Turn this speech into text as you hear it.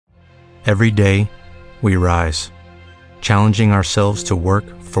Every day, we rise, challenging ourselves to work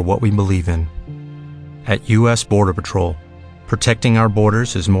for what we believe in. At U.S. Border Patrol, protecting our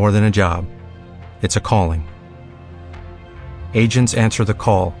borders is more than a job. It's a calling. Agents answer the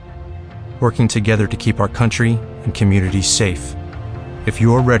call, working together to keep our country and communities safe. If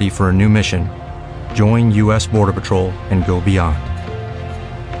you are ready for a new mission, join U.S. Border Patrol and go beyond.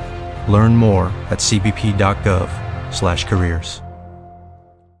 Learn more at cbp.gov/careers.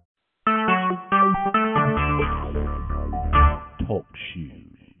 Talk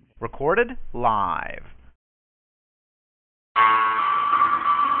shoes. Recorded live.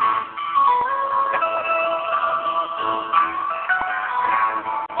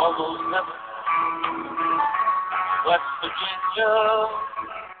 Almost never. West Virginia,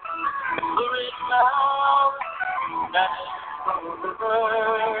 the rich now, that's from the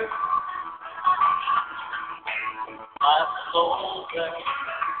river. My soul is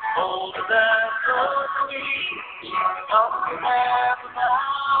older than the sea, up and now,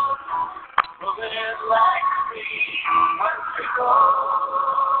 moving like me, once we go,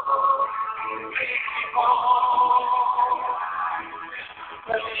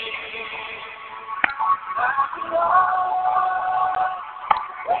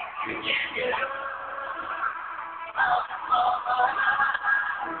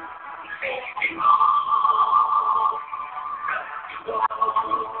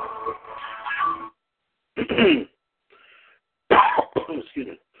 Excuse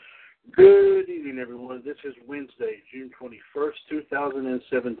me. Good evening, everyone. This is Wednesday, June 21st,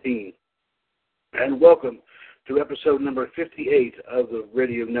 2017. And welcome to episode number 58 of the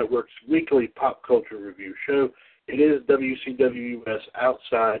Radio Network's weekly pop culture review show. It is WCWUS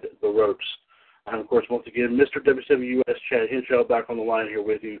Outside the Ropes. I'm, of course, once again, Mr. WCWUS Chad Henshaw back on the line here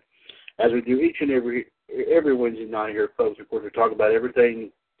with you, as we do each and every Wednesday night here, folks. Of course, we talk about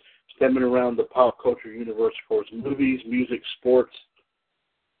everything stemming around the pop culture universe, of course, movies, music, sports,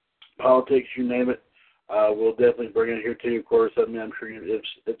 politics, you name it. We'll definitely bring it here to you, of course. I mean, I'm sure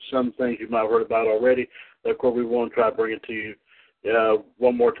it's some things you might have heard about already, but of course we want to try to bring it to you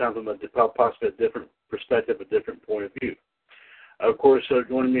one more time from possibly a different perspective, a different point of view. Of course,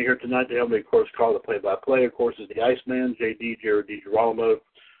 joining me here tonight to help me, of course, call the play-by-play, of course, is the Iceman, J.D. Jared DiGirolamo.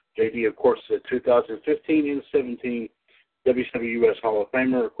 J.D., of course, is a 2015 and 17 WCWUS Hall of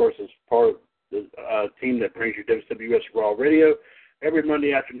Famer, of course, is part of the team that brings you WCWUS Raw Radio every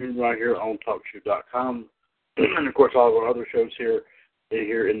Monday afternoon right here on TalkShoe.com. And, of course, all of our other shows here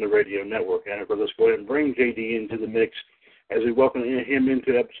in the radio network. And, of course, let's go ahead and bring J.D. into the mix as we welcome him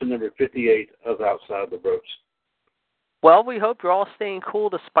into episode number 58 of Outside the Ropes. Well, we hope you're all staying cool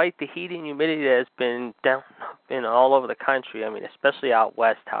despite the heat and humidity that has been all over the country. I mean, especially out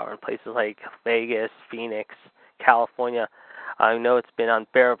west, however, in places like Vegas, Phoenix, California. I know it's been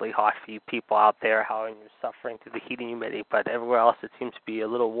unbearably hot for you people out there, how you're suffering through the heat and humidity, but everywhere else it seems to be a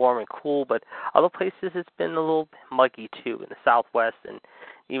little warm and cool, but other places it's been a little muggy too, in the southwest and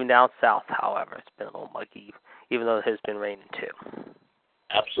even down south, however, it's been a little muggy, even though it has been raining too.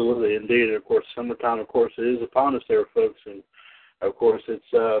 Absolutely, indeed. And of course, summertime, of course, it is upon us there, folks, and of course,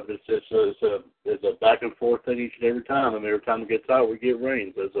 it's a back and forth thing each and every time. I mean, every time it gets hot, we get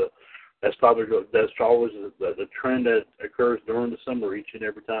rain. That's always the trend that occurs during the summer each and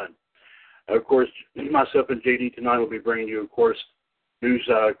every time. Of course, myself and JD tonight will be bringing you, of course, news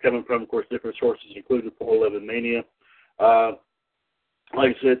coming from, of course, different sources, including 411 Mania. Like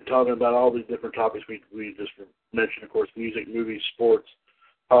I said, talking about all these different topics we just mentioned, of course, music, movies, sports,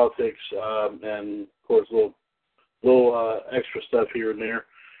 politics, and, of course, little extra stuff here and there.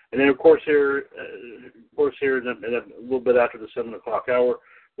 And then, of course, here in a little bit after the 7 o'clock hour,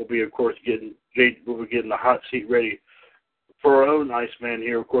 we'll be, of course, getting the hot seat ready for our own Iceman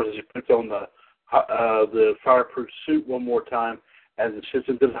here, of course, as he puts on the fireproof suit one more time as it sits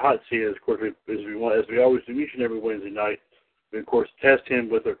into the hot seat. As, of course, as we always do each and every Wednesday night, we, of course, test him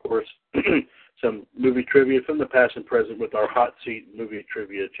with, of course, some movie trivia from the past and present with our hot seat movie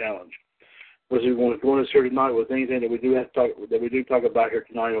trivia challenge. As we want to join us here tonight with anything that we do talk about here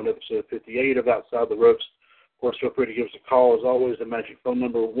tonight on episode 58 of Outside the Ropes. Of course, feel free to give us a call. As always, the magic phone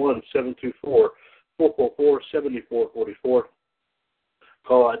number 1-724-444-7444.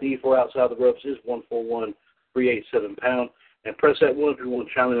 Call ID for Outside the Ropes is 141-387#. And press that 1 if you want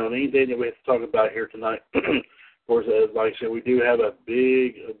to chime in on anything that we have to talk about here tonight. Of course, like I said, we do have a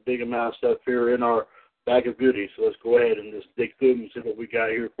big amount of stuff here in our bag of goodies. So let's go ahead and just dig through them and see what we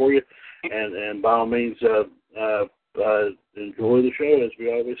got here for you. And by all means, enjoy the show, as we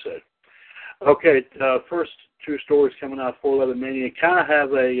always say. Okay, first two stories coming out of 411 Mania kind of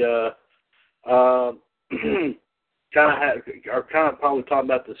have are kind of probably talking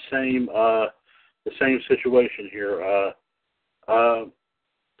about the same situation here.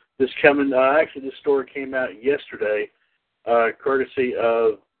 This story came out yesterday, courtesy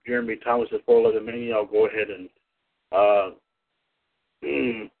of Jeremy Thomas at 411 Mania. I'll go ahead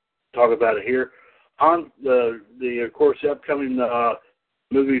and talk about it here. On the of course, the upcoming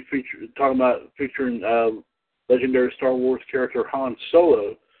movie featuring legendary Star Wars character Han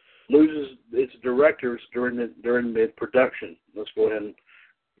Solo loses its directors during mid-production. Let's go ahead and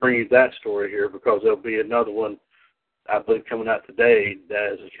bring you that story here, because there'll be another one, I believe, coming out today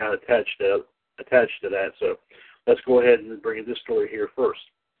that is kind of attached to that. So let's go ahead and bring you this story here first.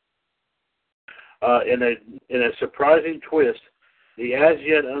 In a surprising twist, the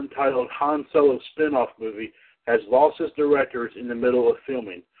as-yet untitled Han Solo spin-off movie has lost its directors in the middle of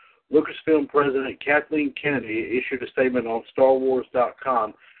filming. Lucasfilm President Kathleen Kennedy issued a statement on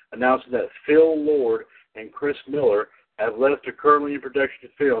StarWars.com announcing that Phil Lord and Chris Miller have left a currently in production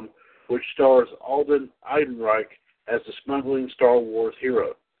film which stars Alden Ehrenreich as the smuggling Star Wars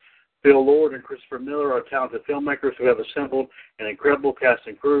hero. Phil Lord and Christopher Miller are talented filmmakers who have assembled an incredible cast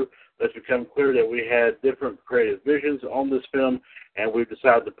and crew. It's become clear that we had different creative visions on this film, and we've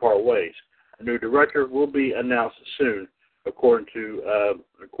decided to part ways. A new director will be announced soon, according to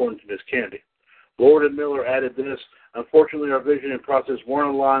Ms. Kennedy. Lord and Miller added this: "Unfortunately, our vision and process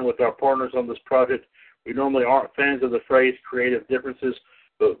weren't aligned with our partners on this project. We normally aren't fans of the phrase creative differences,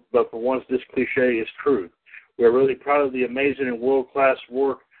 but for once this cliche is true. We are really proud of the amazing and world-class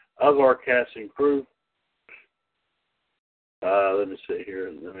work of our cast and crew." Let me see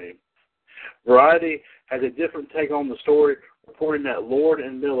here. Variety has a different take on the story, reporting that Lord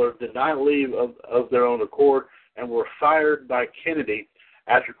and Miller did not leave of their own accord and were fired by Kennedy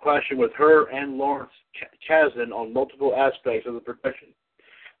after clashing with her and Lawrence Kasdan on multiple aspects of the production.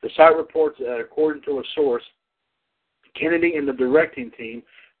 The site reports that, according to a source, Kennedy and the directing team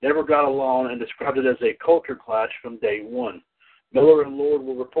never got along and described it as a culture clash from day one. Miller and Lord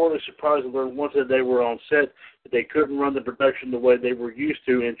were reportedly surprised to learn once that they were on set that they couldn't run the production the way they were used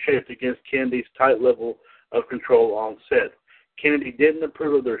to, and chafed against Kennedy's tight level of control on set. Kennedy didn't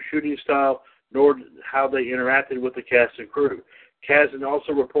approve of their shooting style, nor how they interacted with the cast and crew. Kasdan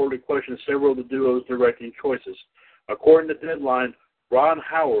also reportedly questioned several of the duo's directing choices. According to Deadline, Ron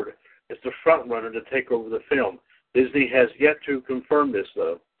Howard is the frontrunner to take over the film. Disney has yet to confirm this,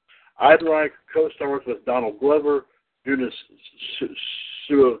 though. Ehrenreich co-stars with Donald Glover, Jonas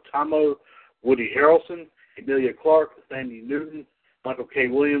Suotamo, Woody Harrelson, Emilia Clarke, Thandie Newton, Michael K.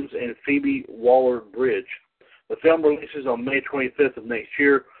 Williams, and Phoebe Waller-Bridge. The film releases on May 25th of next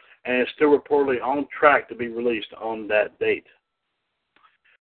year and is still reportedly on track to be released on that date.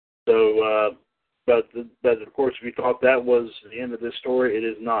 So, but of course, if you thought that was the end of this story, it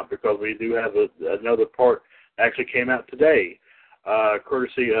is not, because we do have another part that actually came out today,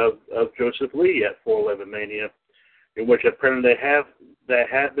 courtesy of Joseph Lee at 411 Mania, in which apparently they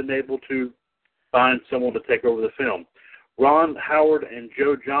have been able to find someone to take over the film. Ron Howard and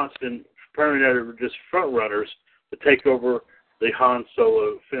Joe Johnston apparently are just front runners to take over the Han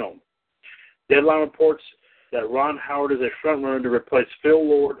Solo film. Deadline reports that Ron Howard is a front runner to replace Phil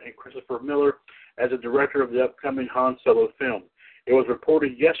Lord and Christopher Miller as a director of the upcoming Han Solo film. It was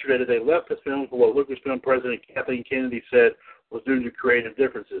reported yesterday that they left the film for what Lucasfilm President Kathleen Kennedy said was due to creative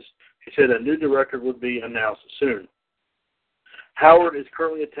differences. She said a new director would be announced soon. Howard is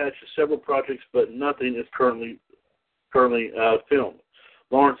currently attached to several projects, but nothing is currently filmed.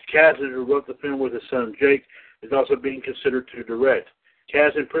 Lawrence Kasdan, who wrote the film with his son Jake, is also being considered to direct.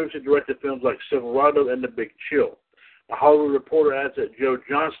 Kasdan previously directed films like Silverado and The Big Chill. A Hollywood Reporter adds that Joe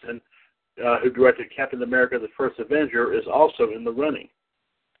Johnston, who directed Captain America: The First Avenger, is also in the running.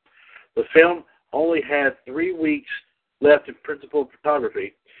 The film only had 3 weeks left in principal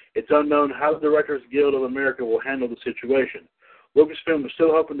photography. It's unknown how the Directors Guild of America will handle the situation. Lucasfilm is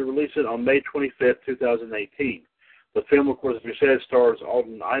still hoping to release it on May 25th, 2018. The film, of course, as we said, stars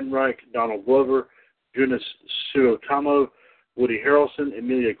Alden Ehrenreich, Donald Glover, Jonas Suotamo, Woody Harrelson,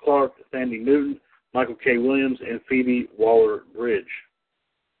 Emilia Clarke, Thandie Newton, Michael K. Williams, and Phoebe Waller-Bridge.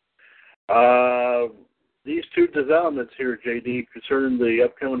 These two developments here, J.D., concerning the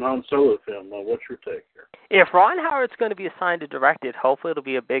upcoming Han Solo film, what's your take here? If Ron Howard's going to be assigned to direct it, hopefully it'll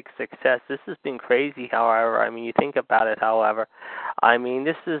be a big success. This has been crazy, however. I mean, you think about it, however. I mean,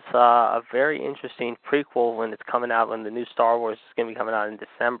 this is a very interesting prequel when it's coming out, when the new Star Wars is going to be coming out in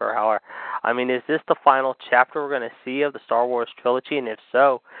December, however. I mean, is this the final chapter we're going to see of the Star Wars trilogy? And if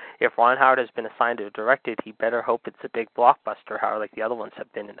so, if Ron Howard has been assigned to direct it, he better hope it's a big blockbuster, like the other ones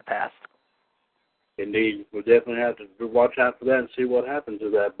have been in the past. Indeed, we'll definitely have to watch out for that and see what happens to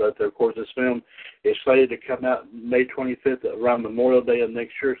that. But, of course, this film is slated to come out May 25th around Memorial Day of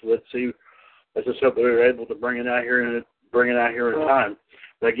next year. So let's just hope they're able to bring it out here in time.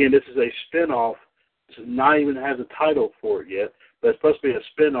 But, again, this is a spinoff. It's not even has a title for it yet, but it's supposed to be a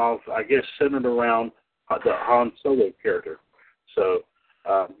spinoff, I guess, centered around the Han Solo character. So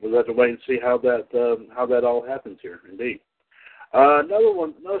we'll have to wait and see how that all happens here, indeed.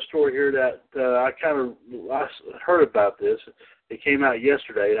 Another story here that I heard about this. It came out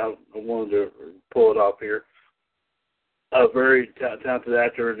yesterday. I wanted to pull it off here. A very talented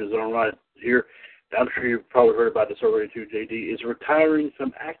actor in his own right here. I'm sure you've probably heard about this already too. JD is retiring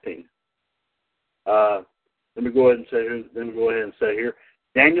from acting. Let me go ahead and say here.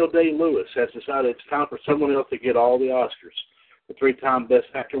 Daniel Day-Lewis has decided it's time for someone else to get all the Oscars. The three-time Best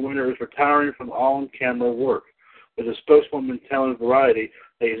Actor winner is retiring from on-camera work, with a spokeswoman telling Variety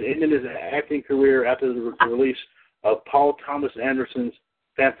that he's ending his acting career after the release of Paul Thomas Anderson's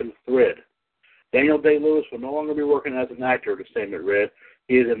Phantom Thread. Daniel Day-Lewis will no longer be working as an actor, the statement read.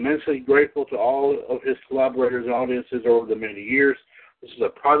 He is immensely grateful to all of his collaborators and audiences over the many years. This is a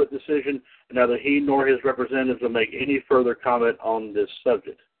private decision, and neither he nor his representatives will make any further comment on this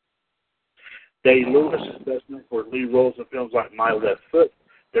subject. Day-Lewis is best known for lead roles in films like My Left Foot,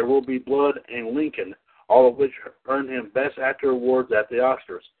 There Will Be Blood, and Lincoln, all of which earned him Best Actor awards at the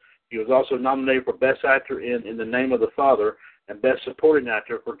Oscars. He was also nominated for Best Actor in The Name of the Father and Best Supporting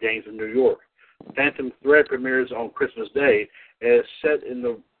Actor for Gangs of New York. Phantom Thread premieres on Christmas Day and is set in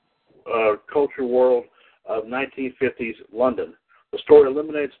the culture world of 1950s London. The story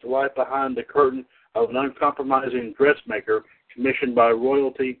illuminates the life behind the curtain of an uncompromising dressmaker commissioned by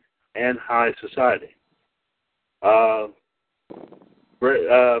royalty and high society.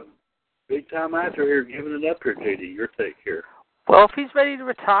 Big-time actor here giving it up here, JD. Your take here. Well, if he's ready to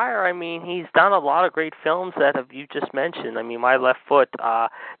retire, I mean, he's done a lot of great films that you just mentioned. I mean, My Left Foot,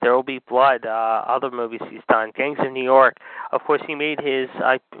 There Will Be Blood, other movies he's done, Gangs of New York. Of course, he made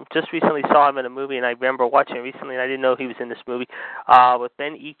I just recently saw him in a movie, and I remember watching it recently, and I didn't know he was in this movie, with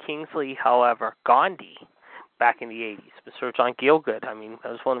Ben E. Kingsley, however, Gandhi, back in the 80s, with Sir John Gielgud. I mean,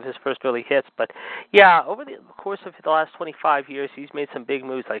 that was one of his first early hits. But, yeah, over the course of the last 25 years, he's made some big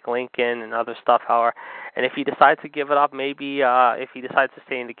moves like Lincoln and other stuff, however. And if he decides to give it up, maybe if he decides to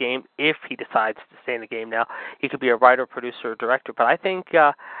stay in the game, now, he could be a writer, producer, or director. But I think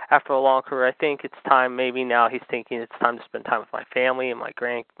after a long career, I think it's time, maybe now he's thinking it's time to spend time with my family and my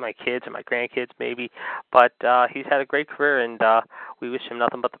kids and my grandkids, maybe. But he's had a great career, and we wish him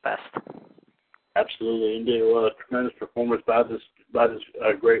nothing but the best. Absolutely, indeed. Well, a tremendous performance by this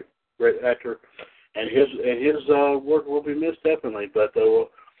great actor, and his work will be missed definitely. But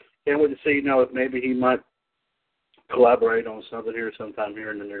can't wait to see. If maybe he might collaborate on something here sometime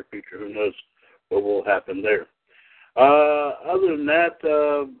here in the near future. Who knows what will happen there? Other than that,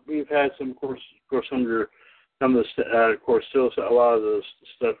 we've had some, of course, still a lot of the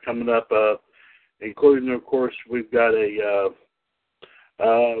stuff coming up, including, of course, we've got another.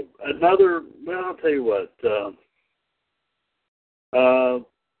 Well, I'll tell you what. I'll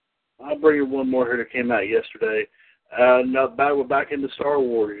bring you one more here that came out yesterday. We're back in the Star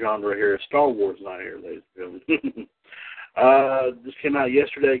Wars genre here. Star Wars not here, ladies and gentlemen. This came out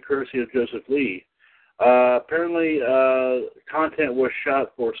yesterday, courtesy of Joseph Lee. Apparently, content was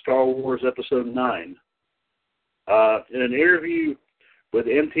shot for Star Wars Episode 9. In an interview with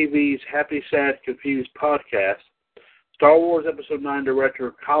MTV's Happy, Sad, Confused podcast, Star Wars Episode 9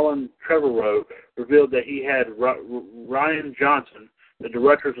 director Colin Trevorrow revealed that he had Rian Johnson, the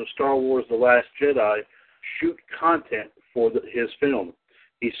directors of Star Wars The Last Jedi, shoot content for his film.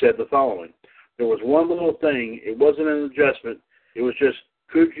 He said the following: "There was one little thing. It wasn't an adjustment. It was just,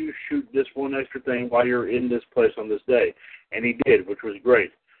 could you shoot this one extra thing while you're in this place on this day?" And he did, which was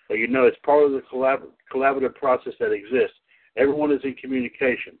great. But it's part of the collaborative process that exists. Everyone is in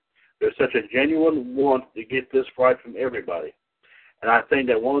communication. There's such a genuine want to get this right from everybody. And I think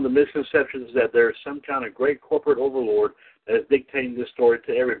that one of the misconceptions is that there's some kind of great corporate overlord that is dictating this story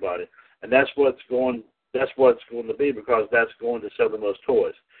to everybody. And that's what it's going to be, because that's going to sell the most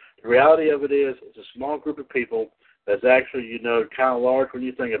toys. The reality of it is, it's a small group of people that's actually, kind of large when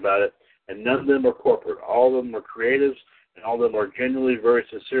you think about it, and none of them are corporate. All of them are creatives, and all of them are genuinely, very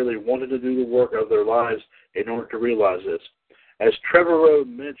sincerely wanting to do the work of their lives in order to realize this. As Trevorrow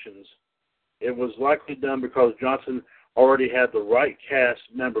mentions, it was likely done because Johnson already had the right cast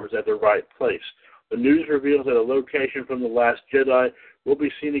members at the right place. The news reveals that a location from The Last Jedi will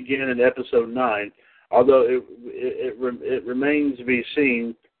be seen again in Episode 9, although it remains to be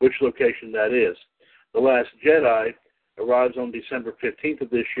seen which location that is. The Last Jedi arrives on December 15th of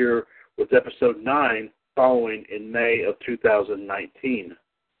this year, with episode 9 following in May of 2019.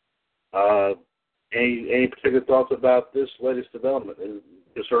 Any particular thoughts about this latest development?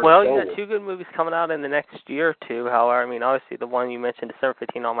 Well, you got two good movies coming out in the next year or two. However, I mean, obviously the one you mentioned, December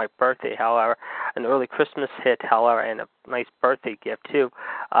 15th, on my birthday. However, an early Christmas hit. However, and a nice birthday gift too.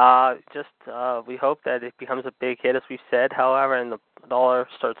 We hope that it becomes a big hit, as we've said. However, and the dollars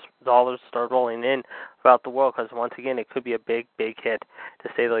start rolling in throughout the world, because once again, it could be a big hit, to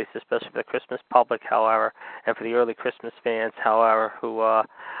say the least, especially for the Christmas public. However, and for the early Christmas fans, however, who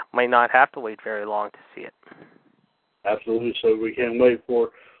might not have to wait very long to see it. Absolutely. So we can't wait for,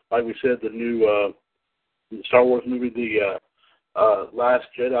 like we said, the new Star Wars movie, The Last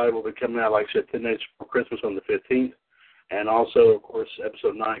Jedi, will be coming out, like I said, 10 days before Christmas on the 15th. And also, of course,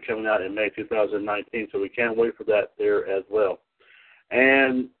 Episode 9 coming out in May 2019. So we can't wait for that there as well.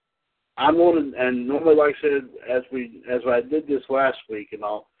 And normally, like I said, as I did this last week and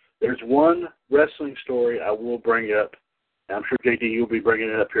all, there's one wrestling story I will bring up. And I'm sure, JD, you'll be bringing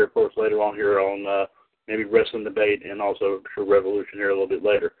it up here, of course, later on here on maybe Wrestling Debate, and also for Revolution here a little bit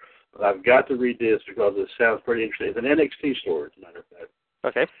later. But I've got to read this because it sounds pretty interesting. It's an NXT story, as a matter of fact.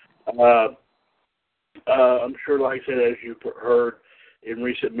 Okay. I'm sure, like I said, as you've heard in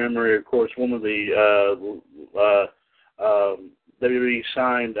recent memory, of course, one of the WWE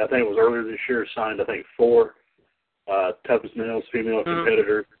signed, I think it was earlier this year, signed, I think, 4 toughest males, female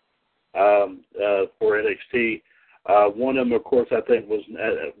competitors for NXT. One of them, of course, I think was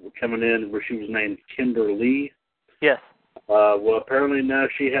coming in where she was named Kimber Lee. Yes. Well, apparently now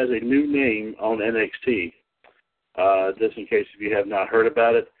she has a new name on NXT. Just in case if you have not heard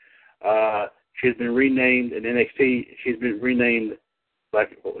about it, she's been renamed in NXT. She's been renamed.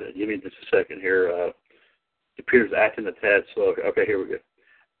 Give me just a second here. Computer's acting a tad slow. Okay, here we go.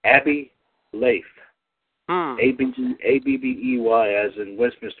 Abby Leif. Abbey, as in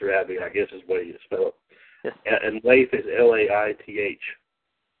Westminster Abbey, I guess is the way you spell it. Yes. And Leif is Laith.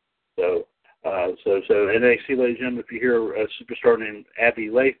 So NXT, ladies and gentlemen, if you hear a superstar named Abby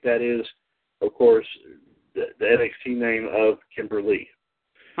Leif, that is, of course, the NXT name of Kimber Lee.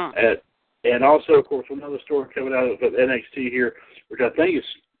 And also, of course, another story coming out of NXT here, which I think is,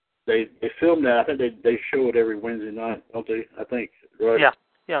 they film that. I think they show it every Wednesday night, don't they? I think, right?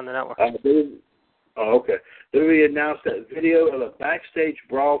 Yeah, on the network. Okay. WWE announced that video of a backstage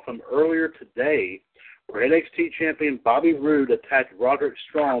brawl from earlier today, where NXT champion Bobby Roode attacked Roderick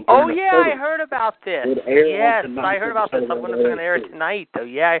Strong. Oh, yeah, I heard about this. Yes, I heard about this. I wonder if it's going to air tonight, though.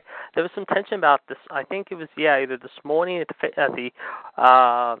 Yeah, there was some tension about this. I think it was, either this morning at the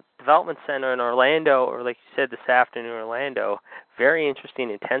Development Center in Orlando, or like you said, this afternoon in Orlando. Very interesting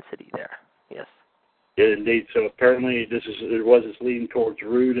intensity there. Yes. Yeah, indeed. So apparently this is leading towards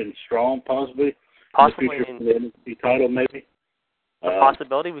Roode and Strong, possibly. Possibly. In the future, the title, maybe. A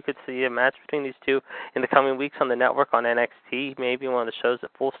possibility we could see a match between these two in the coming weeks on the network on NXT, maybe one of the shows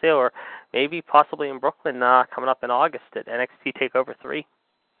at Full Sail, or maybe possibly in Brooklyn coming up in August at NXT TakeOver 3.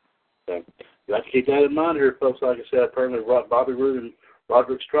 So you have to keep that in mind here, folks. Like I said, apparently Bobby Roode and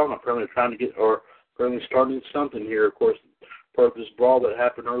Roderick Strong are apparently starting something here, of course, part of this brawl that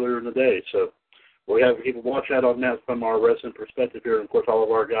happened earlier in the day. So we have to keep a watch out on that from our wrestling perspective here. And, of course, all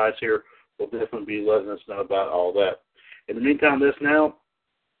of our guys here will definitely be letting us know about all that. In the meantime, of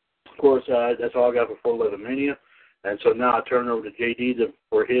course, that's all I got for 411 Mania. And so now I turn over to JD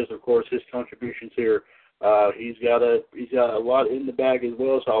for his contributions here. He's got a lot in the bag as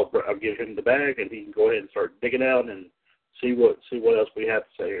well, so I'll give him the bag, and he can go ahead and start digging out and see what else we have to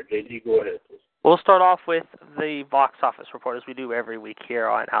say here. JD, go ahead, please. We'll start off with the box office report, as we do every week here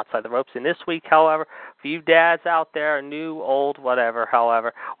on Outside the Ropes. And this week, however, for you dads out there, new, old, whatever,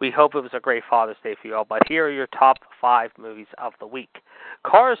 however, we hope it was a great Father's Day for you all. But here are your top 5 movies of the week.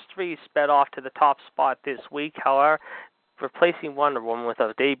 Cars 3 sped off to the top spot this week, however, replacing Wonder Woman with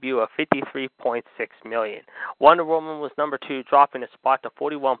a debut of $53.6 million. Wonder Woman was number 2, dropping a spot to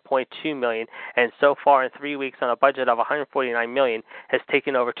 $41.2 million, and so far in 3 weeks on a budget of $149 million has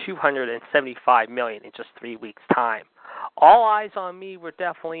taken over $275 million in just 3 weeks' time. All Eyes on Me were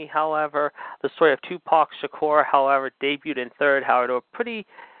definitely, however, the story of Tupac Shakur, however, debuted in 3rd, however, to a pretty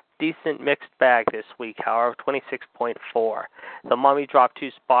decent mixed bag this week, however, 26.4. The Mummy dropped 2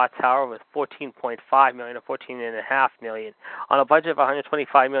 spots, however, with $14.5 million or $14.5 million. On a budget of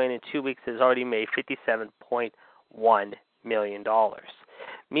 $125 million in 2 weeks, it has already made $57.1 million.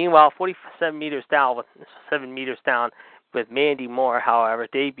 Meanwhile, 47 meters down with Mandy Moore, however,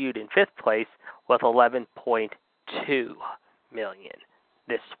 debuted in 5th place with $11.2 million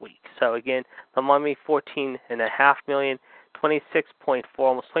this week. So again, The Mummy, $14.5 million. 26.4,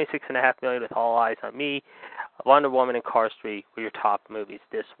 almost $26.5 million with All Eyes on Me, Wonder Woman, and Cars 3 were your top movies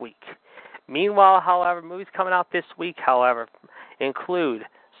this week. Meanwhile, however, movies coming out this week, however, include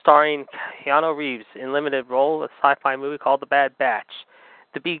starring Keanu Reeves in limited role, a sci-fi movie called The Bad Batch.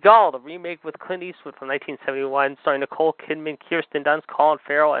 The Beguiled, a remake with Clint Eastwood from 1971, starring Nicole Kidman, Kirsten Dunst, Colin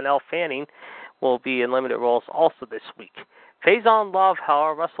Farrell, and Elle Fanning, will be in limited roles also this week. Phase On Love,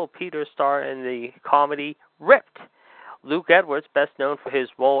 however, Russell Peters star in the comedy Ripped. Luke Edwards, best known for his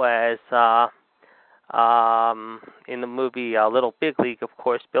role as in the movie Little Big League, of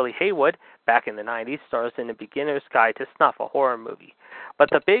course, Billy Haywood, back in the 90s, stars in The Beginner's Guide to Snuff, a horror movie. But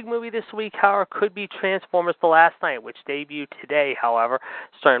the big movie this week, however, could be Transformers The Last Night, which debuted today, however,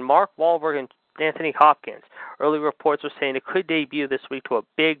 starring Mark Wahlberg and Anthony Hopkins. Early reports are saying it could debut this week to a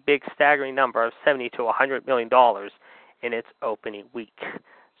big, staggering number of $70 to $100 million in its opening week.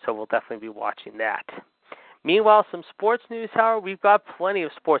 So we'll definitely be watching that. Meanwhile, some sports news, however, we've got plenty of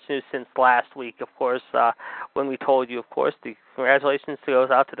sports news since last week, of course, when we told you, of course, the congratulations goes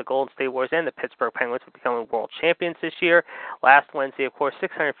out to the Golden State Warriors and the Pittsburgh Penguins for becoming world champions this year. Last Wednesday, of course,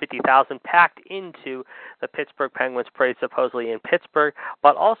 650,000 packed into the Pittsburgh Penguins parade, supposedly in Pittsburgh.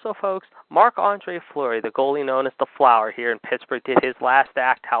 But also, folks, Marc-Andre Fleury, the goalie known as the Flower here in Pittsburgh, did his last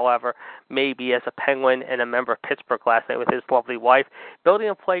act, however, maybe as a Penguin and a member of Pittsburgh last night with his lovely wife, building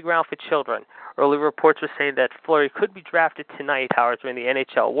a playground for children. Early reports were saying that Fleury could be drafted tonight, however, during the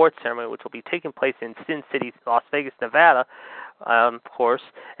NHL awards ceremony, which will be taking place in Sin City, Las Vegas, Nevada, of course,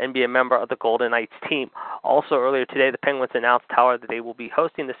 and be a member of the Golden Knights team. Also, earlier today, the Penguins announced, however, that they will be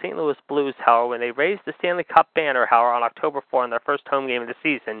hosting the St. Louis Blues, however, when they raise the Stanley Cup banner, however, on October 4 in their first home game of the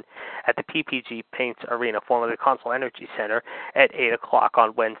season at the PPG Paints Arena, formerly the Consol Energy Center, at 8 o'clock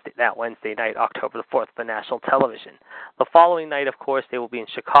on Wednesday night, October the 4th, for national television. The following night, of course, they will be in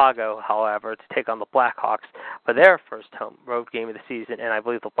Chicago, however, to take on the Blackhawks for their first home road game of the season, and I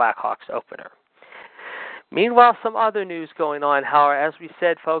believe the Blackhawks opener. Meanwhile, some other news going on, however, as we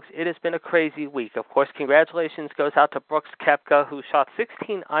said, folks, it has been a crazy week. Of course, congratulations goes out to Brooks Koepka, who shot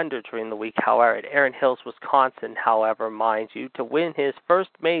 16 under during the week, however, at Erin Hills, Wisconsin, however, mind you, to win his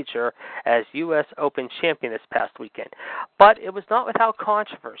first major as U.S. Open champion this past weekend. But it was not without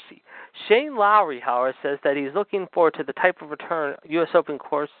controversy. Shane Lowry, however, says that he's looking forward to the type of return U.S. Open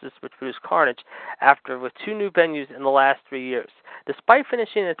courses which produce carnage with 2 new venues in the last 3 years. Despite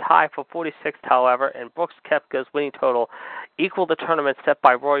finishing a tie for 46th, however, and Brooks Koepka's winning total equaled the tournament set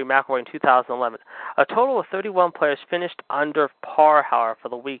by Rory McIlroy in 2011. A total of 31 players finished under par, however, for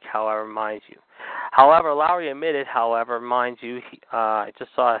the week, however, mind you. However, Lowry admitted, however, mind you, I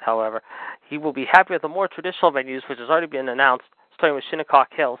just saw it, however, he will be happy with the more traditional venues, which has already been announced, starting with Shinnecock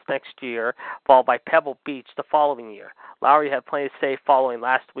Hills next year, followed by Pebble Beach the following year. Lowry had plenty to say following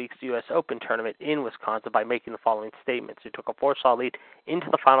last week's U.S. Open tournament in Wisconsin by making the following statements. He took a 4-shot lead into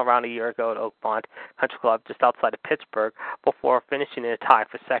the final round a year ago at Oakmont Country Club just outside of Pittsburgh before finishing in a tie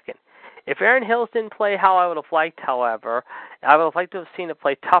for second. If Erin Hills didn't play how I would have liked, however, I would have liked to have seen it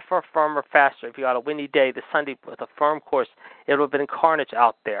play tougher, firmer, faster. If you had a windy day this Sunday with a firm course, it would have been carnage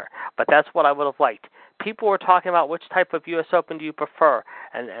out there. But that's what I would have liked. People were talking about which type of U.S. Open do you prefer,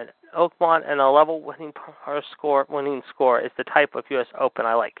 and Oakmont and a level winning score is the type of U.S. Open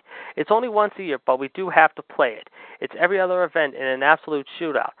I like. It's only once a year, but we do have to play it. It's every other event in an absolute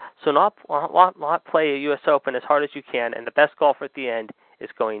shootout. So not play a U.S. Open as hard as you can, and the best golfer at the end is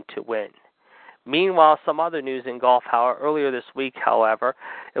going to win. Meanwhile, some other news in golf, however, earlier this week, however,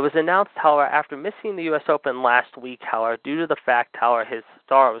 it was announced, however, after missing the U.S. Open last week, however, due to the fact, however, his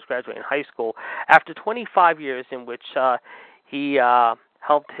star was graduating high school, after 25 years in which he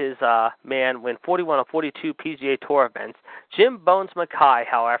helped his man win 41 of 42 PGA Tour events, Jim Bones Mackay,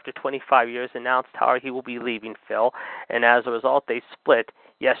 however, after 25 years, announced, however, he will be leaving Phil, and as a result, they split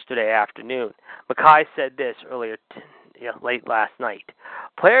yesterday afternoon. Mackay said this late last night.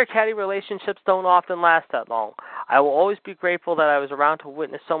 Player-caddy relationships don't often last that long. I will always be grateful that I was around to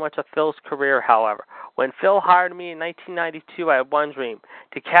witness so much of Phil's career, however. When Phil hired me in 1992, I had one dream,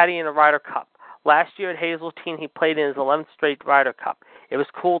 to caddy in a Ryder Cup. Last year at Hazeltine, he played in his 11th straight Ryder Cup. It was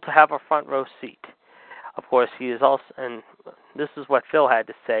cool to have a front row seat. Of course, he is also, and this is what Phil had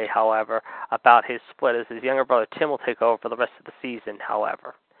to say, however, about his split, as his younger brother Tim will take over for the rest of the season,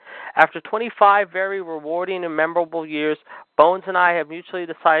 however. After 25 very rewarding and memorable years, Bones and I have mutually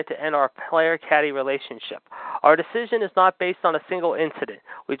decided to end our player-caddy relationship. Our decision is not based on a single incident.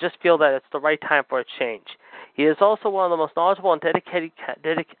 We just feel that it's the right time for a change. He is also one of the most knowledgeable and dedicated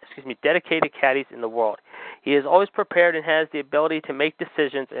caddies in the world. He is always prepared and has the ability to make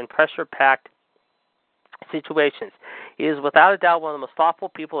decisions in pressure-packed situations. He is without a doubt one of the most thoughtful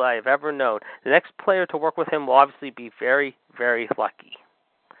people I have ever known. The next player to work with him will obviously be very, very lucky.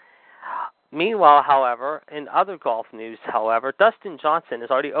 Meanwhile, however, in other golf news, however, Dustin Johnson is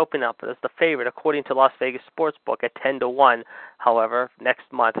already opened up as the favorite according to Las Vegas Sportsbook at 10-1, however,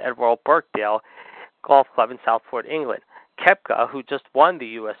 next month at Royal Birkdale Golf Club in Southport, England. Koepka, who just won the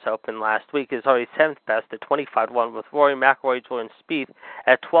U.S. Open last week, is already 7th best at 25-1 with Rory McIlroy, Jordan Spieth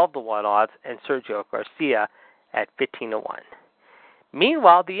at 12-1 odds and Sergio Garcia at 15-1.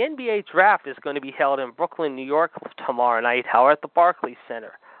 Meanwhile, the NBA draft is going to be held in Brooklyn, New York tomorrow night, however, at the Barclays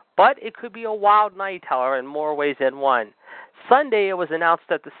Center. But it could be a wild night, however, in more ways than one. Sunday, it was announced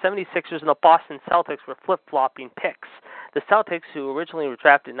that the 76ers and the Boston Celtics were flip-flopping picks. The Celtics, who originally were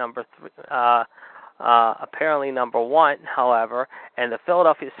drafted apparently number 1, however, and the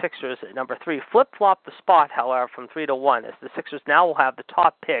Philadelphia Sixers at number 3 flip-flopped the spot, however, from 3-1, as the Sixers now will have the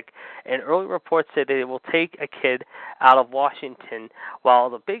top pick, and early reports say they will take a kid out of Washington, while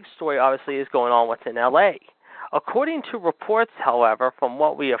the big story, obviously, is going on what's in L.A. According to reports, however, from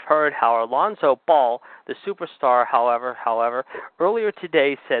what we have heard, however, Lonzo Ball, the superstar, however, earlier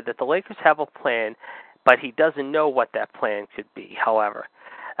today said that the Lakers have a plan, but he doesn't know what that plan could be, however.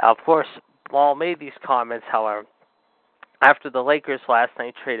 Of course, Ball made these comments, however, after the Lakers last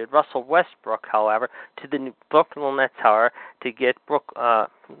night traded Russell Westbrook, however, to the Brooklyn Nets, however, to get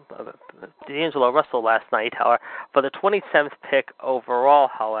D'Angelo Russell last night, however, for the 27th pick overall,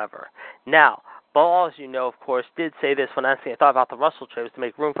 however. Now, Ball, as you know, of course, did say this when I thought about the Russell trade was to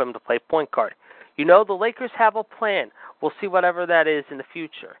make room for him to play point guard. You know, the Lakers have a plan. We'll see whatever that is in the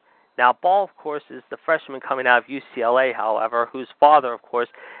future. Now, Ball, of course, is the freshman coming out of UCLA, however, whose father, of course,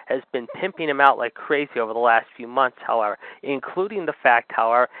 has been pimping him out like crazy over the last few months, however, including the fact,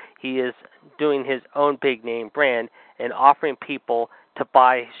 however, he is doing his own big-name brand and offering people to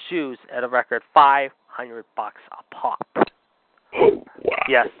buy shoes at a record $500 a pop. Oh, wow.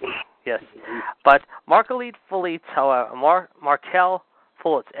 Yes. But Markel Fultz, however, Markel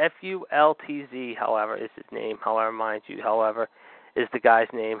Fultz, F-U-L-T-Z, however, is his name, however, mind you, however, is the guy's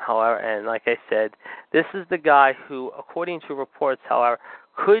name, however, and like I said, this is the guy who, according to reports, however,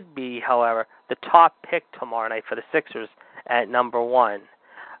 could be, however, the top pick tomorrow night for the Sixers at number 1.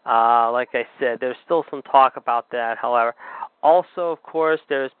 Like I said, there's still some talk about that, however. Also, of course,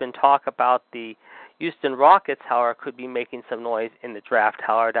 there's been talk about the Houston Rockets, however, could be making some noise in the draft,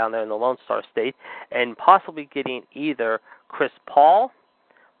 however, down there in the Lone Star State, and possibly getting either Chris Paul,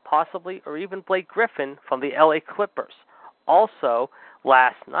 possibly, or even Blake Griffin from the LA Clippers. Also,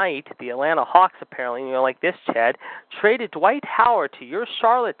 last night, the Atlanta Hawks, apparently, like this, Chad, traded Dwight Howard to your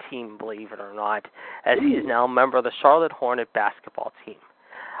Charlotte team, believe it or not, as he is now a member of the Charlotte Hornet basketball team.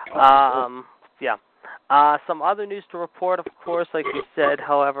 Some other news to report, of course, like we said,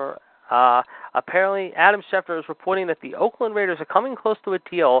 however, apparently Adam Schefter is reporting that the Oakland Raiders are coming close to a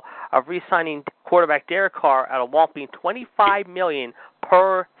deal of re-signing quarterback Derek Carr at a whopping $25 million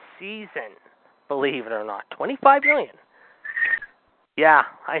per season, believe it or not. $25 million. Yeah,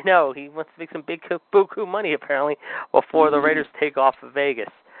 I know. He wants to make some big buku money, apparently, before the Raiders take off of Vegas.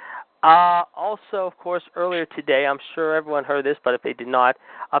 Also, of course, earlier today, I'm sure everyone heard this, but if they did not,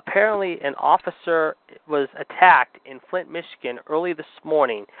 apparently an officer was attacked in Flint, Michigan early this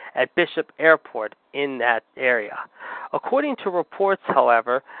morning at Bishop Airport in that area. According to reports,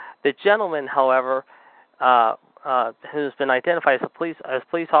 however, the gentleman, however, who's been identified as a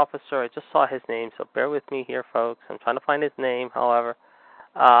police officer, I just saw his name, so bear with me here, folks. I'm trying to find his name, however,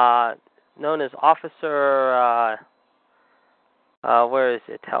 known as Officer... where is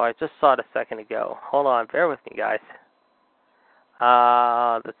it? I just saw it a second ago. Hold on, bear with me, guys.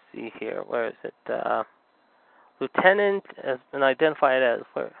 Let's see here. Where is it? Lieutenant has been identified as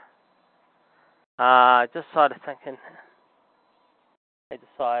where? I just saw it a second. I just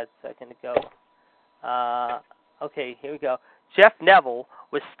saw it a second ago. Okay, here we go. Jeff Neville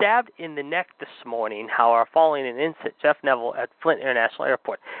was stabbed in the neck this morning, however, following an incident. Jeff Neville at Flint International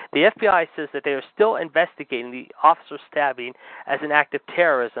Airport. The FBI says that they are still investigating the officer stabbing as an act of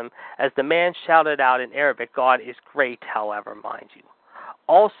terrorism, as the man shouted out in Arabic, "God is great," however, mind you.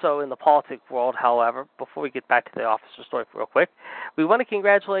 Also in the politics world, however, before we get back to the officer story real quick, we want to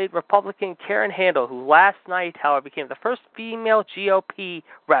congratulate Republican Karen Handel, who last night, however, became the first female GOP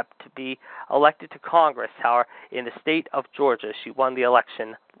rep to be elected to Congress, however, in the state of Georgia. She won the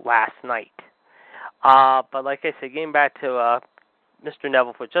election last night. But like I said, getting back to Mr.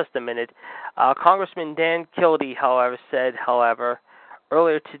 Neville for just a minute, Congressman Dan Kildee, however, said, however,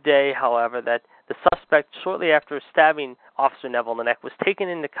 earlier today, however, that the suspect, shortly after stabbing Officer Neville in the neck, was taken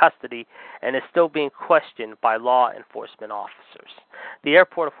into custody and is still being questioned by law enforcement officers. The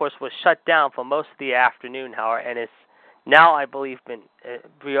airport, of course, was shut down for most of the afternoon, however, and is now I believe been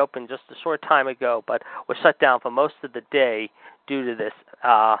reopened just a short time ago, but was shut down for most of the day due to this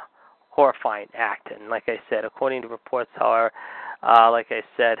horrifying act. And like I said, according to reports, however,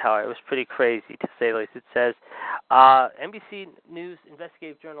 it was pretty crazy to say the least. It says, NBC News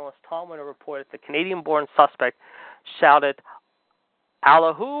investigative journalist Tom Winter reported the Canadian-born suspect shouted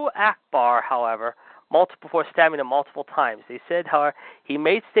Allahu Akbar, however, before stabbing him multiple times. They said, however, he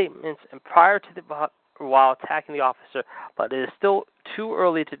made statements prior to while attacking the officer, but it is still too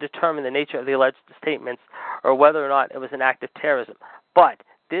early to determine the nature of the alleged statements or whether or not it was an act of terrorism. But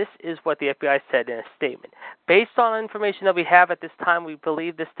this is what the FBI said in a statement. Based on information that we have at this time, we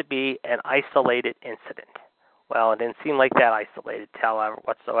believe this to be an isolated incident. Well, it didn't seem like that isolated, however,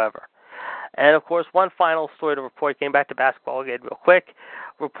 whatsoever. And, of course, one final story to report, getting back to basketball again real quick.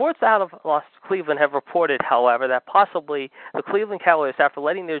 Reports out of Cleveland have reported, however, that possibly the Cleveland Cavaliers, after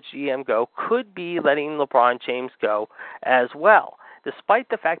letting their GM go, could be letting LeBron James go as well. Despite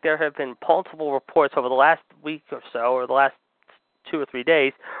the fact there have been multiple reports over the last week or so, or the last 2 or 3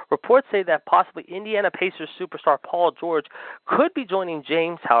 days, reports say that possibly Indiana Pacers superstar Paul George could be joining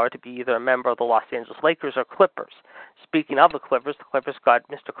James, however, to be either a member of the Los Angeles Lakers or Clippers. Speaking of the Clippers got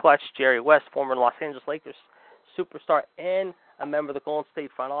Mr. Clutch, Jerry West, former Los Angeles Lakers superstar and a member of the Golden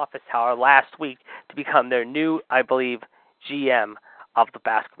State front office, however, last week to become their new, I believe, GM of the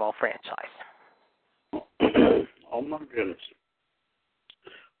basketball franchise. Oh, my goodness.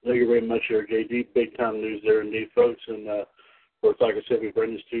 Thank you very much, there, JD. Big time news there indeed, folks. And, of course, like I said, we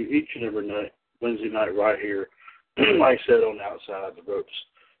bring this to you each and every night, Wednesday night right here, like I said, on the outside the ropes.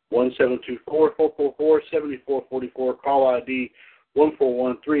 1-724-444-7444, call ID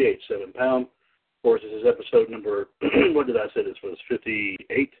 141387 #. Of course, this is episode number, what did I say this was,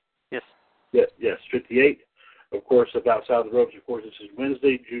 58? Yes. Yes, 58. Of course, of Outside the Ropes, of course, this is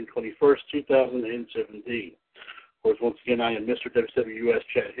Wednesday, June 21st, 2017. Of course, once again, I am Mr. WCWUS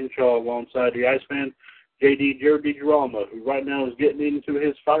Chad Henshaw alongside the Iceman, JD Jared DiGirolamo, who right now is getting into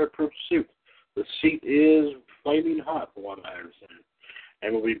his fireproof suit. The seat is flaming hot, from what I understand.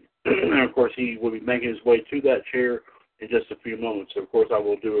 And of course, he will be making his way to that chair in just a few moments. So, of course, I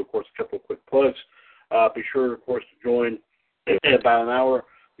will do, of course, a couple of quick plugs. Be sure, of course, to join in about an hour.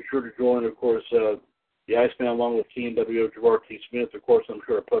 Be sure to join, of course, the Iceman along with Keen W.O. Gerard T. Smith. Of course, I'm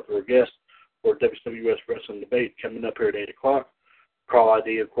sure a plethora of guests for WCWUS Wrestling Debate coming up here at 8 o'clock. Call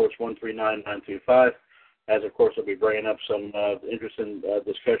ID, of course, 139925. As, of course, I'll be bringing up some interesting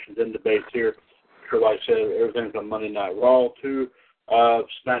discussions and debates here. Sure, like I said, everything from Monday Night Raw to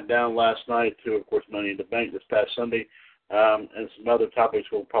SmackDown last night to, of course, Money in the Bank this past Sunday. And some other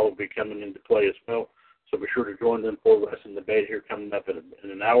topics will probably be coming into play as well. So be sure to join them for Wrestling Debate here coming up in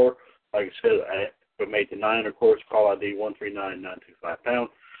an hour. Like I said, from 8 to 9, of course, call ID 139925 #.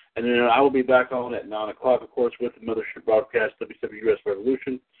 And then I will be back on at 9 o'clock, of course, with the Mothership broadcast, WCWUS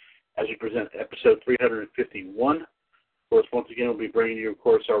Revolution, as we present episode 351. Of course, once again, we'll be bringing you, of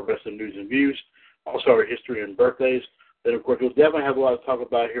course, our wrestling news and views, also our history and birthdays. Then, of course, we'll definitely have a lot to talk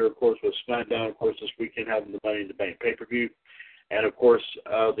about here, of course, with SmackDown, of course, this weekend having the Money in the Bank pay-per-view. And, of course,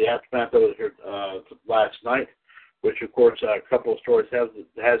 the aftermath that was here last night, which, of course, a couple of stories has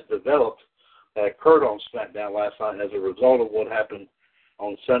developed that occurred on SmackDown last night as a result of what happened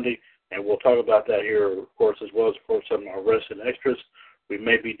on Sunday. And we'll talk about that here, of course, as well as, of course, some of our wrestling extras. We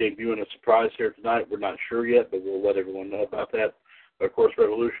may be debuting a surprise here tonight. We're not sure yet, but we'll let everyone know about that. But, of course,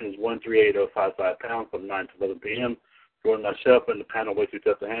 Revolution is 138055 # from 9 to 11 p.m. Join myself and the panel way too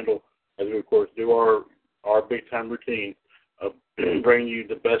tough to handle as we, of course, do our big-time routine of bringing you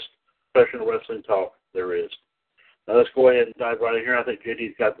the best professional wrestling talk there is. Now, let's go ahead and dive right in here. I think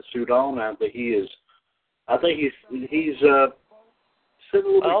JD's got the suit on. I think he's sitting a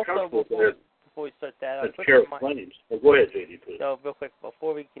little bit comfortable there. Before we start that, a chair of flames. Well, go ahead, JD, please. So, real quick,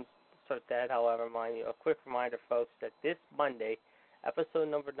 before we can start that, however, mind you, a quick reminder, folks, that this Monday, episode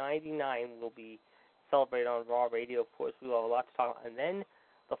number 99 will be celebrated on Raw Radio. Of course, we will have a lot to talk about. And then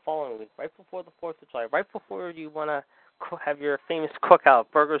the following week, right before the 4th of July, right before you want to have your famous cookout,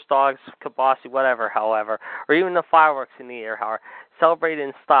 burgers, dogs, kibasi, whatever, however, or even the fireworks in the air, however, celebrate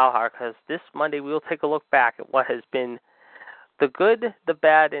in style, however, because this Monday we will take a look back at what has been the good, the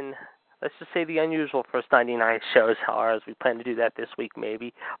bad, and let's just say the unusual first 99 shows, however, as we plan to do that this week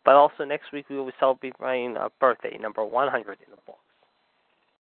maybe. But also next week we will be celebrating a birthday, number 100 in the books.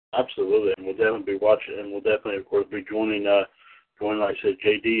 Absolutely, and we'll definitely be watching, and we'll definitely, of course, be joining, like I said,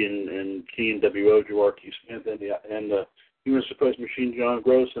 JD and Keen W.O. Gerard T. Smith and the Human Supposed Machine John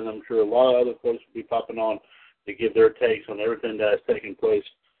Gross, and I'm sure a lot of other folks will be popping on to give their takes on everything that has taken place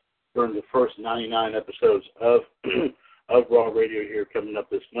during the first 99 episodes of Raw Radio here coming up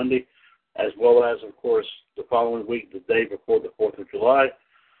this Monday. as well as, of course, the following week, the day before the 4th of July.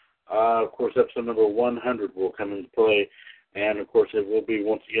 Of course, episode number 100 will come into play, and, of course, it will be,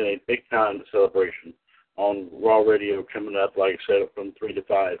 once again, a big-time celebration on Raw Radio coming up, like I said, from 3 to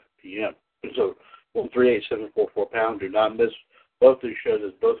 5 p.m. So, 138-744-POUND. Do not miss both these shows,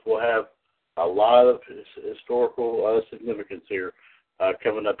 as both will have a lot of historical significance here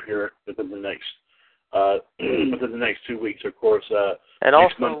coming up here within the next 2 weeks, of course. And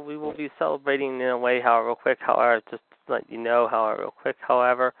also, we will be celebrating in a way, however, just to let you know,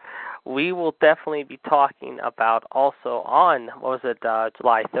 however, we will definitely be talking about also on,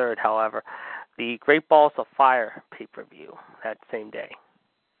 July 3rd, however, the Great Balls of Fire pay-per-view that same day.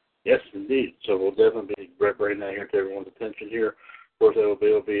 Yes, indeed. So we'll definitely be bringing that here to everyone's attention here. Of course, it'll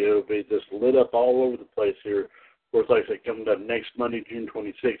be just lit up all over the place here. Of course, like I said, coming up next Monday, June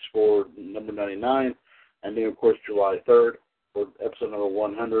 26th for number 99, and then, of course, July 3rd for episode number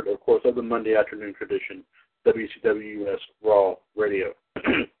 100, of course, of the Monday afternoon tradition, WCWUS Raw Radio.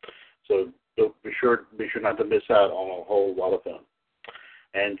 So be sure not to miss out on a whole lot of fun.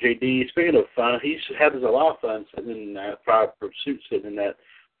 And JD, speaking of fun, he's having a lot of fun sitting in that Fire Pursuit, sitting in that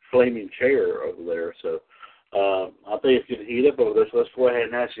flaming chair over there. So I think it's going to heat up over there. So let's go ahead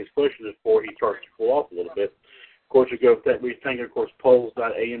and ask these questions before he starts to cool off a little bit. Of course, we thank, of course,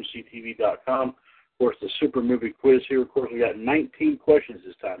 polls.amctv.com. Of course, the super movie quiz here. Of course, we got 19 questions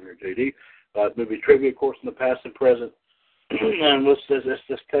this time here, JD. Movie trivia, of course, in the past and present. And let's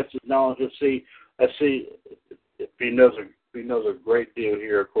just test his knowledge. Let's see if he knows a great deal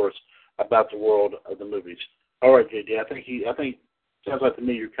here, of course, about the world of the movies. All right, JD. I think sounds like to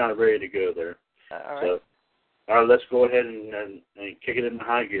me you're kind of ready to go there. All right. So, all right, let's go ahead and kick it in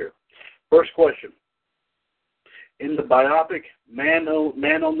high gear. First question. In the biopic Man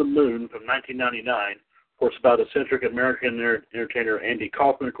on the Moon from 1999, of course, about eccentric American entertainer Andy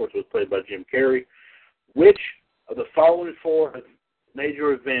Kaufman, of course, was played by Jim Carrey, which of the following four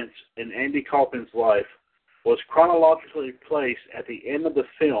major events in Andy Kaufman's life was chronologically placed at the end of the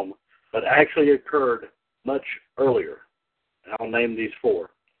film, but actually occurred much earlier? And I'll name these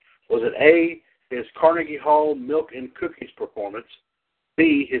four. Was it A, his Carnegie Hall Milk and Cookies performance,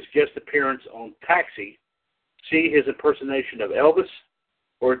 B, his guest appearance on Taxi, C, his impersonation of Elvis,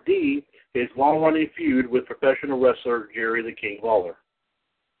 or D, his long-running feud with professional wrestler Jerry the King Lawler?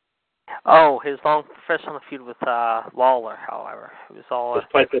 Oh, his long professional feud with Lawler, however. It was all... It was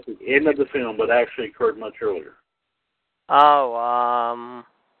placed at the end of the film, but actually occurred much earlier. Oh,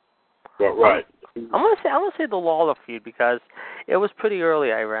 Right. I'm gonna say the Lawler feud because it was pretty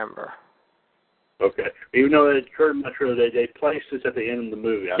early, I remember. Okay. Even though it occurred much earlier, they placed this at the end of the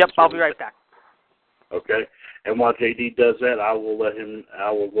movie. Yep, I'll be right back. Okay. And while JD does that, I will go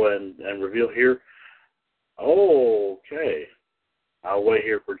ahead and reveal here. Okay. I'll wait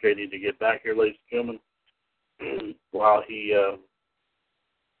here for JD to get back here, ladies and gentlemen, while he...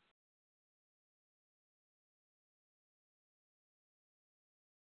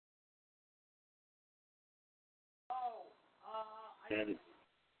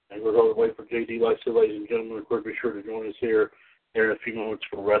 And we're going to wait for JD, like I said, ladies and gentlemen. Of course, be sure to join us here in a few moments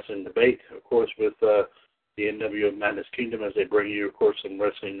for Wrestling Debate, of course, with the NWO Madness Kingdom, as they bring you, of course, some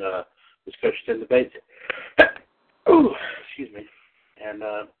wrestling discussions and debates. Oh, excuse me. And,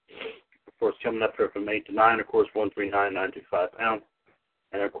 of course, coming up here from 8 to 9, of course, 139-925-POUND.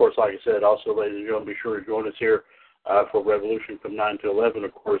 And, of course, like I said, also, ladies and gentlemen, be sure to join us here for Revolution from 9 to 11.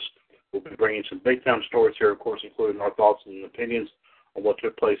 Of course, we'll be bringing some big-time stories here, of course, including our thoughts and opinions on what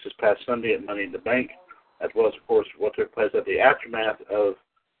took place this past Sunday at Money in the Bank, as well as, of course, what took place at the aftermath of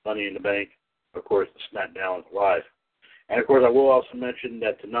Money in the Bank, of course, the SmackDown Live. And, of course, I will also mention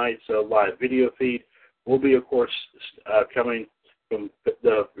that tonight's live video feed will be, of course, coming from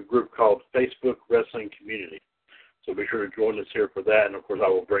the group called Facebook Wrestling Community. So be sure to join us here for that. And, of course, I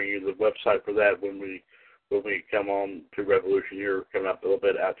will bring you the website for that when we come on to Revolution here, coming up a little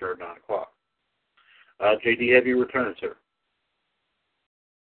bit after 9 o'clock. JD, have you returned, sir?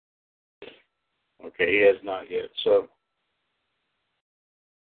 Okay, he has not yet. So,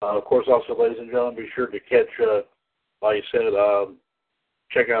 of course, also, ladies and gentlemen, be sure to catch, like I said,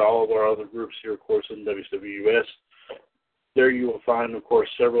 check out all of our other groups here, of course, in WCWUS. There you will find, of course,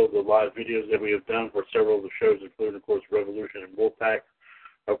 several of the live videos that we have done for several of the shows, including, of course, Revolution and Wolfpack.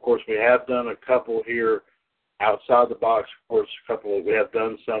 Of course, we have done a couple here outside the box. Of course, we have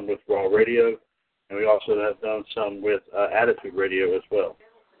done some with Raw Radio, and we also have done some with Attitude Radio as well.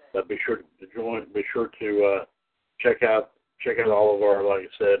 But be sure to join. Be sure to check out all of our, like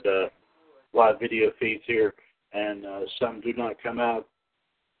I said, live video feeds here. And some do not come out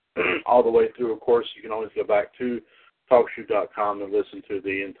all the way through. Of course, you can always go back to TalkShoe.com and listen to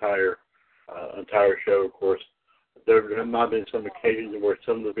the entire entire show, of course. There might have been some occasions where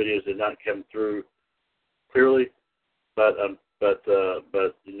some of the videos did not come through clearly, but at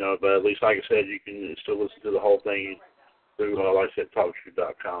least, like I said, you can still listen to the whole thing through, like I said,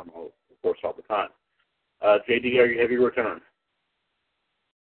 TalkShoe.com, of course, all the time. JD, have you returned?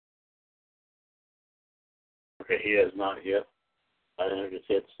 Okay, he has not yet. I just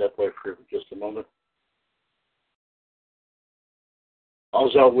had to step away for just a moment.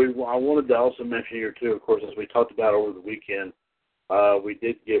 Also, I wanted to also mention here, too, of course, as we talked about over the weekend, we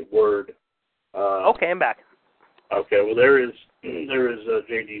did get word. Okay, I'm back. Okay, well, there is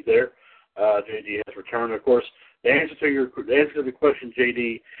JD there. JD has returned. Of course, the answer to the question,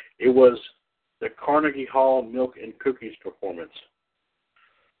 JD, it was the Carnegie Hall Milk and Cookies performance.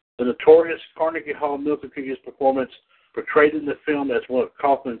 The notorious Carnegie Hall Milk and Cookies performance, portrayed in the film as one of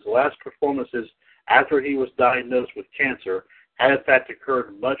Kaufman's last performances after he was diagnosed with cancer, had in fact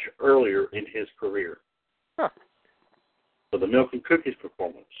occurred much earlier in his career. Huh. So the Milk and Cookies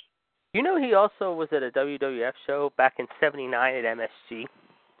performance. You know, he also was at a WWF show back in '79 at MSG.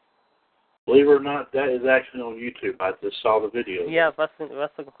 Believe it or not, that is actually on YouTube. I just saw the video. Yeah, Wrestling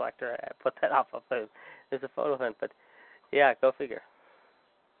Collector. I put that up. There's a photo of him, but yeah, go figure.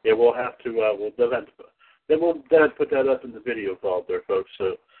 Yeah, we'll have to. We'll have to put that up in the video file there, folks.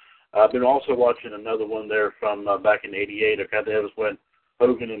 So I've been also watching another one there from back in '88. That was when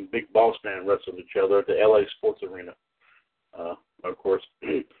Hogan and Big Boss Man wrestled each other at the LA Sports Arena. Of course,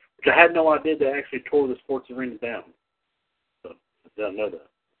 which I had no idea they actually tore the sports arena down. So I didn't know that.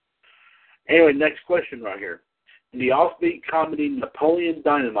 Anyway, next question right here. In the offbeat comedy Napoleon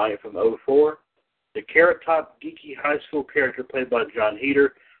Dynamite from '04, the carrot-top geeky high school character played by John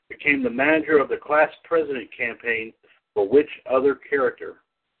Heder became the manager of the class president campaign for which other character?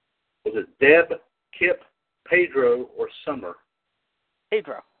 Was it Deb, Kip, Pedro, or Summer?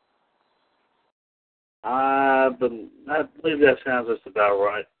 Pedro. I believe that sounds just about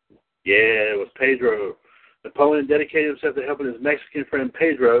right. Yeah, it was Pedro. Napoleon dedicated himself to helping his Mexican friend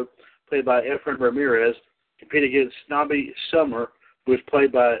Pedro, played by Efrain Ramirez, compete against snobby Summer, who was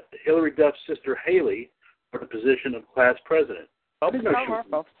played by Hillary Duff's sister Haley, for the position of class president. Summer.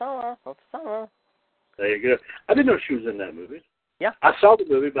 There you go. I didn't know she was in that movie. Yeah. I saw the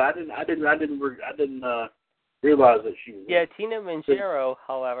movie, but I didn't realize that she was. Yeah, Tina Manjaro,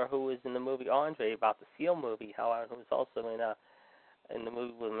 however, who was in the movie Andre, about the Seal movie, however, who was also in the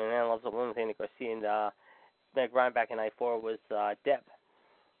movie with Man Loves a Woman, Andy Garcia, and Meg Ryan back in '94 was Deb.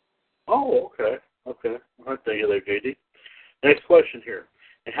 Oh, okay. All right, thank you there, JD. Next question here.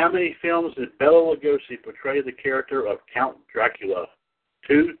 In how many films did Bela Lugosi portray the character of Count Dracula?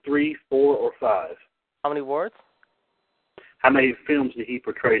 2, 3, 4, or 5? How many words? How many films did he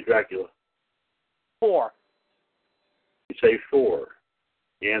portray Dracula? 4. You say 4.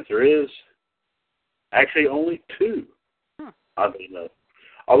 The answer is actually only 2. Oddly enough.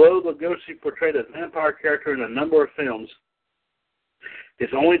 Although Lugosi portrayed a vampire character in a number of films,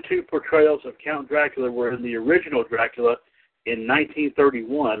 his only 2 portrayals of Count Dracula were in the original Dracula in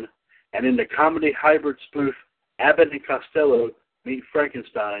 1931 and in the comedy hybrid spoof Abbott and Costello Meet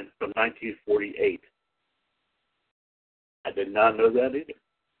Frankenstein from 1948. I did not know that either.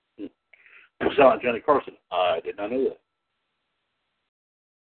 I saw Johnny Carson. I did not know that.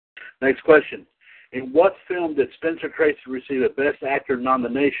 Next question. In what film did Spencer Tracy receive a Best Actor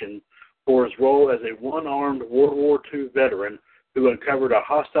nomination for his role as a one-armed World War II veteran who uncovered a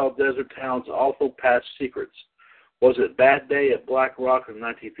hostile desert town's awful past secrets? Was it Bad Day at Black Rock from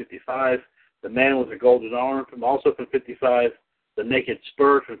 1955, The Man with the Golden Arm from 55, The Naked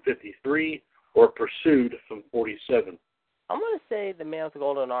Spur from 53, or Pursued from 47? I'm going to say The Man with the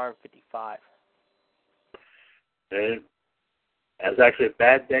Golden Arm, 55. And as actually a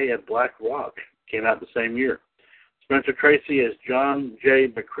Bad Day at Black Rock came out the same year. Spencer Tracy as John J.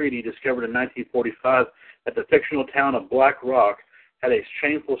 McCready discovered in 1945 that the fictional town of Black Rock had a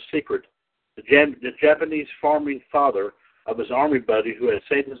shameful secret. The Japanese farming father of his army buddy who had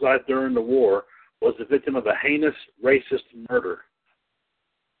saved his life during the war was the victim of a heinous racist murder.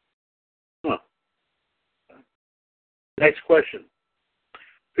 Next question.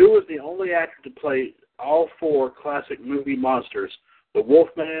 Who was the only actor to play all 4 classic movie monsters, the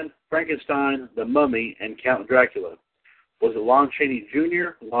Wolfman, Frankenstein, the Mummy, and Count Dracula? Was it Lon Chaney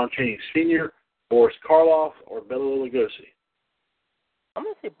Jr., Lon Chaney Sr., Boris Karloff, or Bela Lugosi? I'm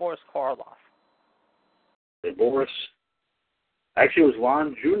going to say Boris Karloff. Boris. Actually, it was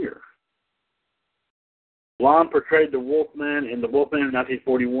Lon Jr. Lon portrayed the Wolfman in The Wolfman in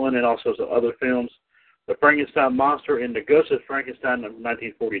 1941 and also some other films. The Frankenstein Monster in The Ghost of Frankenstein of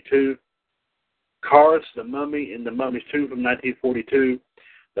 1942. Cars, The Mummy in The Mummy's Tomb from 1942.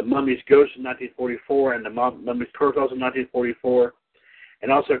 The Mummy's Ghost in 1944 and The Mummy's Profiles in 1944,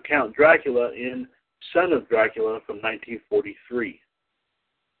 and also Count Dracula in Son of Dracula from 1943.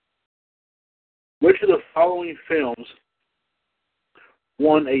 Which of the following films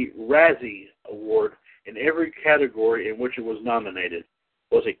won a Razzie Award in every category in which it was nominated?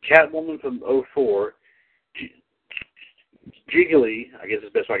 Was it Catwoman from 2004, Jiggly, I guess is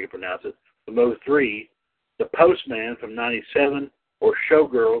the best way I can pronounce it, from 2003, The Postman from 1997, or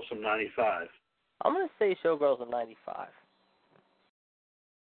Showgirls from 1995? I'm going to say Showgirls in 95.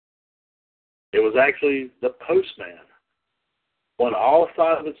 It was actually The Postman. Won all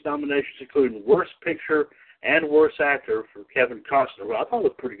 5 of its nominations, including Worst Picture and Worst Actor for Kevin Costner. Well, I thought it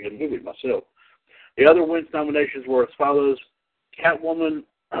was a pretty good movie myself. The other wins nominations were as follows: Catwoman,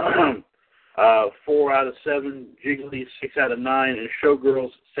 4 out of 7, Jiggly, 6 out of 9, and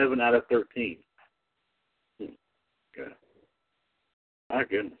Showgirls, 7 out of 13. Okay. My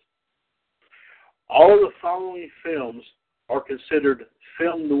goodness. All of the following films are considered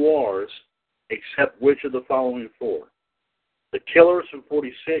film noirs, except which of the following 4? The Killers from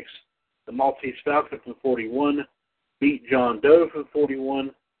 46, The Maltese Falcon from 41, Meet John Doe from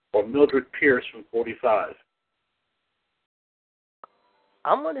 41, or Mildred Pierce from 45.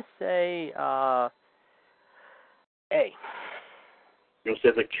 I'm going to say A. You'll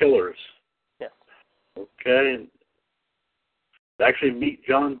say The Killers. Yes. Okay. Actually, Meet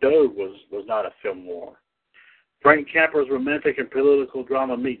John Doe was not a film noir. Frank Capra's romantic and political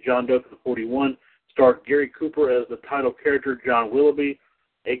drama Meet John Doe from 41 starred Gary Cooper as the title character John Willoughby,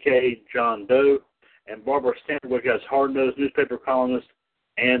 a.k.a. John Doe, and Barbara Stanwyck as hard-nosed newspaper columnist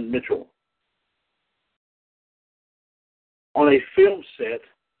Ann Mitchell. On a film set,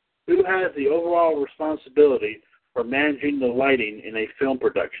 who has the overall responsibility for managing the lighting in a film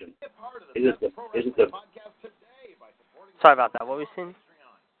production? Is it the Sorry about that. What were you saying?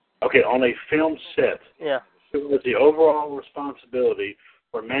 Okay, on a film set, Yeah. who has the overall responsibility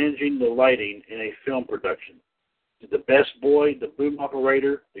for managing the lighting in a film production? Is it the best boy, the boom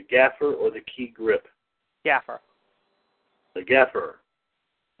operator, the gaffer, or the key grip? Gaffer. The gaffer.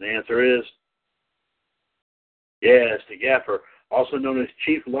 The answer is yes, the gaffer, also known as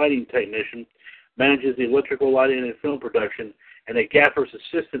chief lighting technician, manages the electrical lighting in film production, and a gaffer's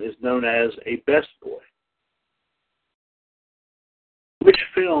assistant is known as a best boy. Which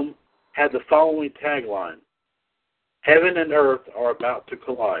film had the following tagline? Heaven and earth are about to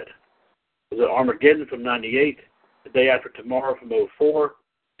collide. Was it Armageddon from 98, The Day After Tomorrow from 2004,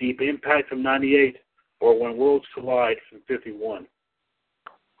 Deep Impact from 98, or When Worlds Collide from 51?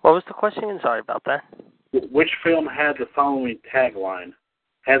 What was the question? Sorry about that. Which film had the following tagline?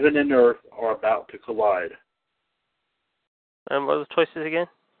 Heaven and earth are about to collide. And what were the choices again?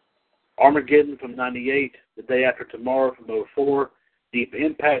 Armageddon from 98, The Day After Tomorrow from 2004, Deep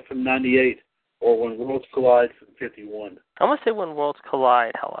Impact from 98, or When Worlds Collide from 51. I'm going to say When Worlds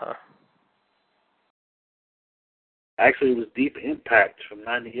Collide, however. Actually, it was Deep Impact from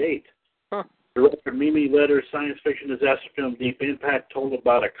 98. Huh. Director Mimi Letter's science fiction disaster film Deep Impact told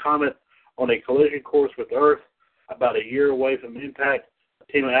about a comet on a collision course with Earth. About a year away from impact,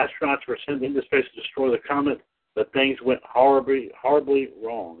 a team of astronauts were sent into space to destroy the comet, but things went horribly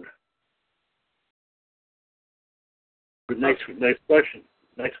wrong. Next question.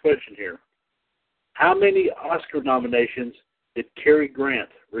 Next question here. How many Oscar nominations did Cary Grant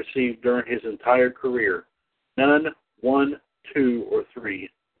receive during his entire career? None, 1, 2, or 3?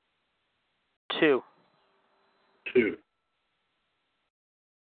 2. 2.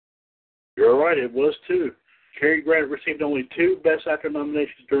 You're right, it was 2. Cary Grant received only 2 Best Actor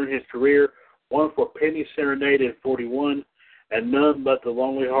nominations during his career, one for Penny Serenade in 41, and None But the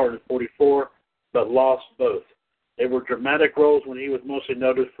Lonely Heart in 44, but lost both. They were dramatic roles when he was mostly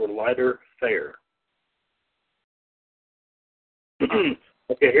noted for lighter fare.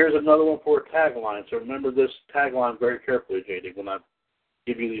 Okay, here's another one for a tagline. So remember this tagline very carefully, JD, when I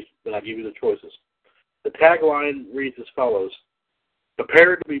give you the choices. The tagline reads as follows: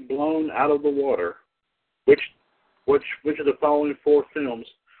 "Prepare to be blown out of the water." Which of the following 4 films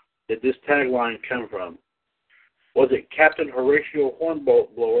did this tagline come from? Was it Captain Horatio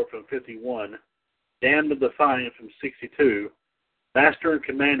Hornblower from 51, Dan the Defiant from 62, Master and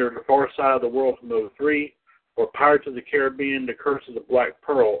Commander: The Far Side of the World from 2003, or Pirates of the Caribbean: The Curse of the Black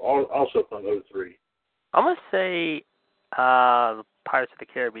Pearl, also from 2003? I'm going to say the Pirates of the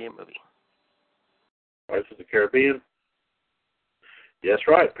Caribbean movie. Pirates of the Caribbean? Yes,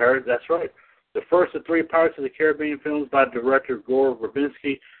 right. That's right. The first of 3 Pirates of the Caribbean films by director Gore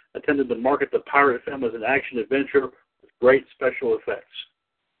Verbinski intended to market the pirate film as an action adventure with great special effects.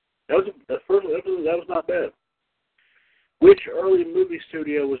 That was not bad. Which early movie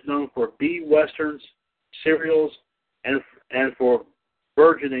studio was known for B westerns, serials, and for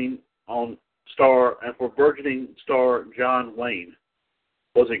burgeoning star John Wayne?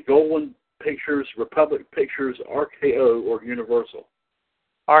 Was it Goldwyn Pictures, Republic Pictures, RKO, or Universal?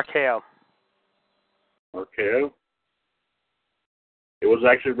 RKO. RKO. It was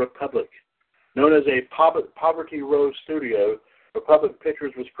actually Republic. Known as a Poverty Row studio, Republic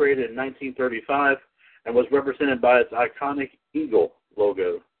Pictures was created in 1935 and was represented by its iconic eagle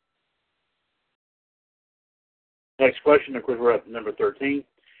logo. Next question, of course, we're at number 13.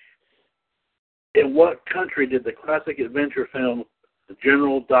 In what country did the classic adventure film The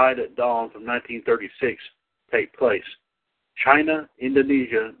General Died at Dawn from 1936 take place? China,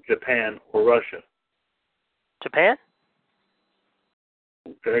 Indonesia, Japan, or Russia? Japan?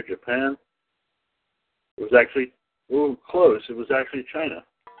 Okay, Japan. It was actually close. It was actually China.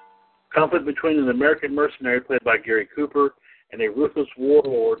 Conflict between an American mercenary played by Gary Cooper and a ruthless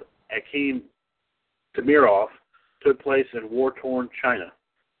warlord, Akim Tamirov, took place in war-torn China.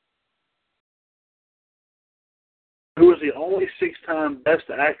 Who was the only six-time Best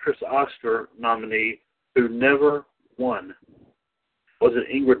Actress Oscar nominee who never won? Was it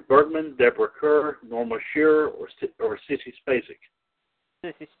Ingrid Bergman, Deborah Kerr, Norma Shearer, or Sissy Spacek?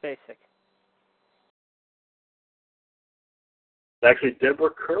 Sissy Spacek. It's actually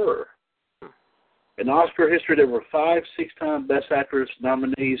Deborah Kerr. In Oscar history, there were 5 six-time Best Actress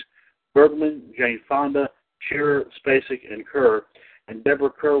nominees: Bergman, Jane Fonda, Shearer, Spacek, and Kerr. And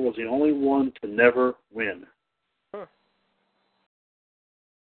Deborah Kerr was the only one to never win.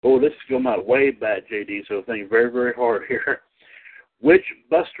 Oh, this is going out way back, JD, so think very, very hard here. Which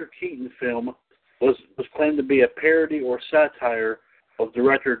Buster Keaton film was claimed to be a parody or satire of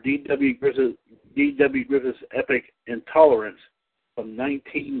director D.W. Griffith's epic Intolerance from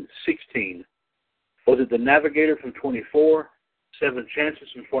 1916? Was it The Navigator from 24, Seven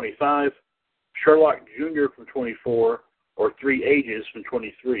Chances from 25, Sherlock Jr. from 24, or Three Ages from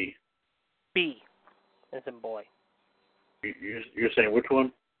 23? B as in boy. You're saying which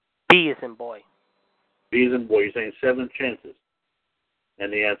one? B as in boy. B as in boy. You're saying Seven Chances.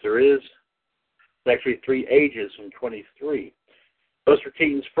 And the answer is actually Three Ages from 23. Buster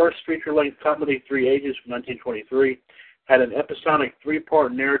Keaton's first feature-length comedy, Three Ages from 1923, had an episodic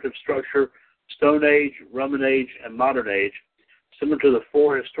 3-part narrative structure: Stone Age, Roman Age, and Modern Age, similar to the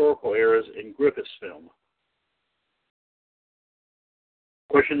 4 historical eras in Griffith's film.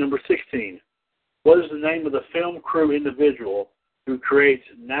 Question number 16. What is the name of the film crew individual who creates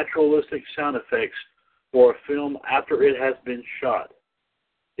naturalistic sound effects for a film after it has been shot?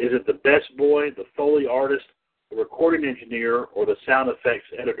 Is it the best boy, the Foley artist, the recording engineer, or the sound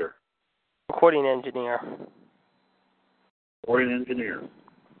effects editor? Recording engineer. Recording engineer.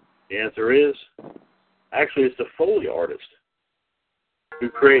 The answer is, actually, it's the Foley artist who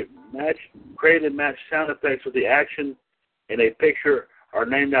created and matched sound effects with the action in a picture are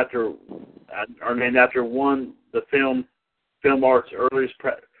named after one of the film art's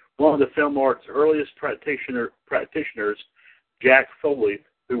earliest practitioners, Jack Foley,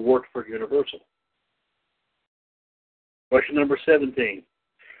 who worked for Universal. Question number 17.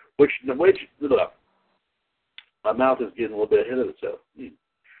 My mouth is getting a little bit ahead of itself.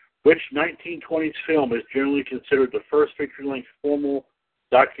 Which 1920s film is generally considered the first feature-length formal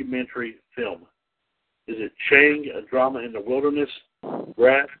documentary film? Is it Chang, A Drama in the Wilderness,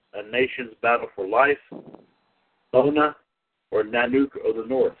 Wrath, A Nation's Battle for Life, Mona, or Nanook of the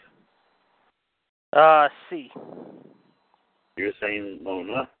North? C. You're saying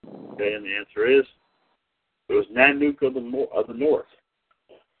Mona. Okay, and the answer is, it was Nanook of the North.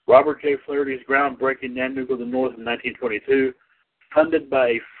 Robert J. Flaherty's groundbreaking Nanook of the North in 1922, funded by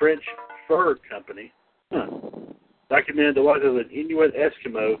a French fur company, documented the life of an Inuit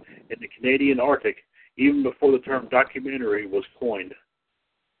Eskimo in the Canadian Arctic, even before the term documentary was coined.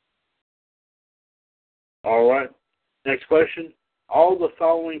 All right. Next question. All the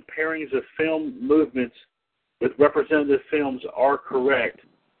following pairings of film movements with representative films are correct,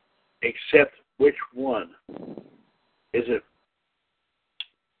 except which one? Is it?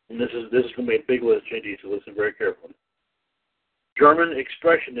 And this is going to be a big list, JD, so listen very carefully. German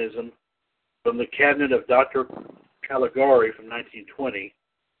Expressionism from the cabinet of Dr. Caligari from 1920.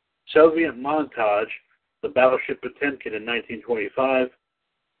 Soviet Montage, the battleship Potemkin in 1925.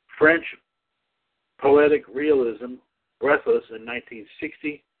 French Poetic Realism, Breathless in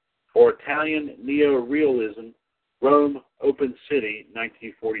 1960. Or Italian Neo-Realism, Rome, Open City,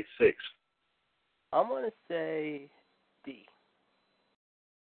 1946. I'm going to say D.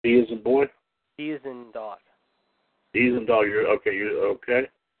 D as in boy? D as in dog. D as in dog. You're okay.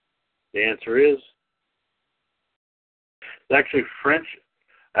 The answer is It's actually French.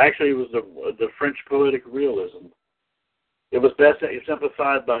 Actually, it was the French poetic realism. It was best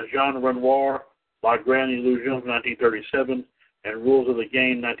exemplified by Jean Renoir, La Grande Illusion, 1937, and Rules of the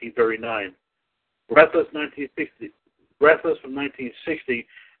Game, 1939. Breathless from 1960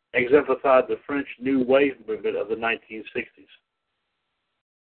 exemplified the French New Wave movement of the 1960s.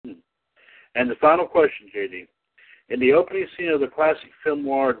 And the final question, JD. In the opening scene of the classic film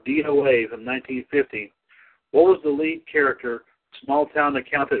noir DOA from 1950, what was the lead character, small-town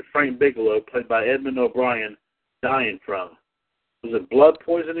accountant Frank Bigelow, played by Edmund O'Brien, dying from? Was it blood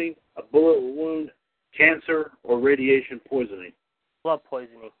poisoning, a bullet wound, cancer, or radiation poisoning? Blood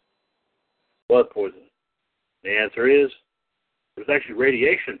poisoning. Blood poisoning. The answer is, it was actually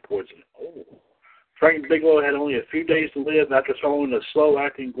radiation poisoning. Oh. Frank Bigelow had only a few days to live after swallowing a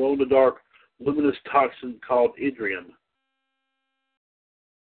slow-acting, glow-in-the-dark, luminous toxin called Idrium.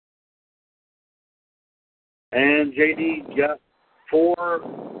 And JD got four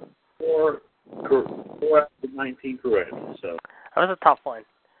out of 19 correct. So that was a tough one.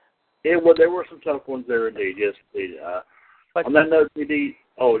 There were some tough ones there indeed. Yes, indeed. But on that note, JD,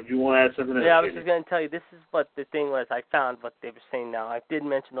 do you want to add something? Yeah, I was just going to tell you, this is what the thing was. I found what they were saying now. I did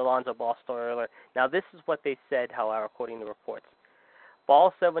mention the Lonzo Ball story earlier. Now, this is what they said, however, according to reports.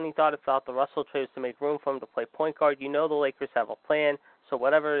 Ball said when he thought about the Russell trade was to make room for him to play point guard. You know the Lakers have a plan, so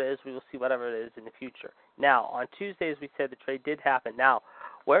whatever it is, we will see whatever it is in the future. Now, on Tuesday, as we said, the trade did happen. Now,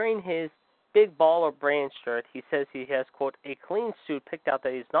 wearing his big baller brand shirt, he says he has, quote, a clean suit picked out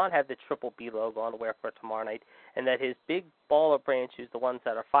that he does not have the Triple B logo on to wear for tomorrow night, and that his big baller brand shoes, the ones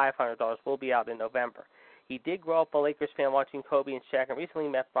that are $500, will be out in November. He did grow up a Lakers fan watching Kobe and Shaq and recently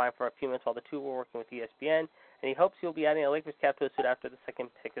met Brian for a few minutes while the two were working with ESPN, and he hopes he will be adding a Lakers cap to his suit after the second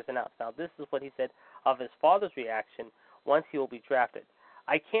pick is announced. Now, this is what he said of his father's reaction once he will be drafted.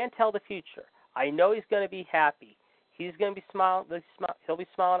 I can't tell the future. I know he's going to be happy. He's going to be smiling. He'll be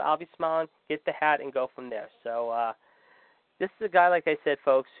smiling. I'll be smiling. Get the hat and go from there. So this is a guy, like I said,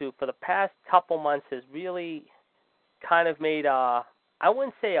 folks, who for the past couple months has really kind of made I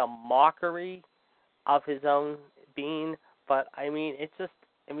wouldn't say a mockery of his own being, but I mean, it's just,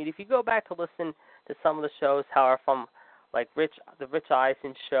 I mean, if you go back to listen to some of the shows, however, from like the Rich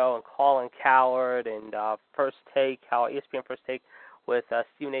Eisen show and Colin Coward and First Take, ESPN First Take with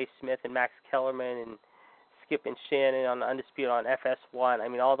Stephen A. Smith and Max Kellerman and Skip and Shannon on Undisputed on FS1. I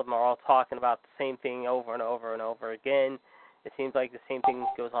mean, all of them are all talking about the same thing over and over and over again. It seems like the same thing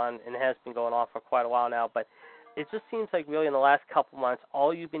goes on and has been going on for quite a while now, but it just seems like really in the last couple months,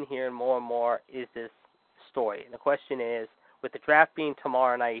 all you've been hearing more and more is this story. And the question is, with the draft being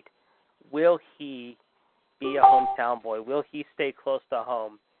tomorrow night, will he be a hometown boy? Will he stay close to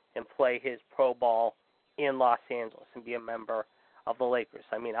home and play his pro ball in Los Angeles and be a member of the Lakers?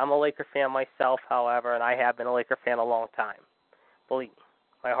 I mean, I'm a Laker fan myself, however, and I have been a Laker fan a long time. Believe me,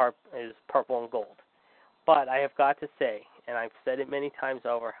 my heart is purple and gold. But I have got to say, and I've said it many times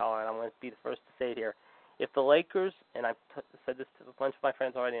over, however, and I'm going to be the first to say it here, if the Lakers, and I've said this to a bunch of my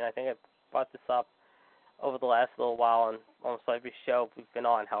friends already, and I think I brought this up over the last little while on almost every show we've been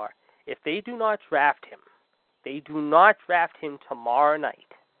on, however, if they do not draft him tomorrow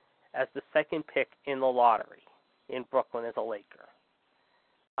night as the second pick in the lottery in Brooklyn as a Laker,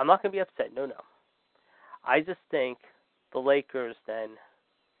 I'm not going to be upset. No. I just think the Lakers then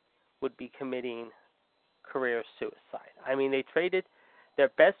would be committing career suicide. I mean, they traded their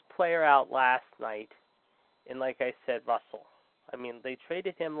best player out last night in, like I said, Russell. I mean, they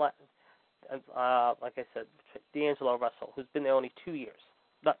traded him, like I said, D'Angelo Russell, who's been there only 2 years.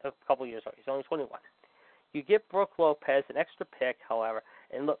 Not a couple years old. He's only 21. You get Brook Lopez, an extra pick, however,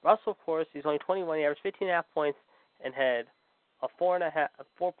 and look, Russell, of course, he's only 21. He averaged 15.5 points and had a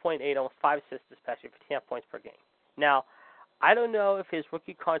 4.8, almost 5 assists this past year, 15.5 points per game. Now, I don't know if his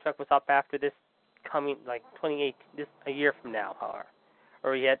rookie contract was up after this coming, like 28, a year from now, however,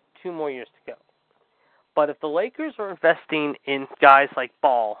 or he had 2 more years to go. But if the Lakers are investing in guys like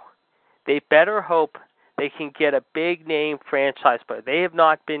Ball, they better hope they can get a big-name franchise player. They have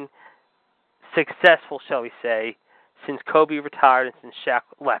not been successful, shall we say, since Kobe retired and since Shaq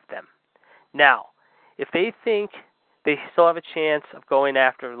left them. Now, if they think they still have a chance of going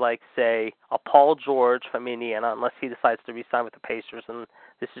after, like, say, a Paul George from Indiana, unless he decides to re-sign with the Pacers, and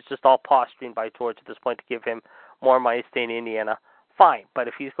this is just all posturing by George at this point to give him more money to stay in Indiana, fine. But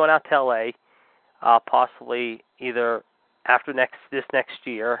if he's going out to L.A., possibly either after this next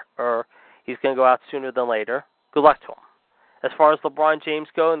year or he's going to go out sooner than later, good luck to him. As far as LeBron James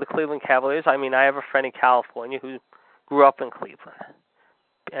go and the Cleveland Cavaliers, I mean, I have a friend in California who grew up in Cleveland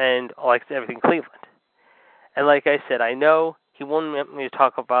and likes everything Cleveland. And like I said, I know he won't want me to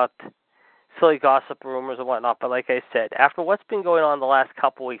talk about silly gossip rumors and whatnot. But like I said, after what's been going on the last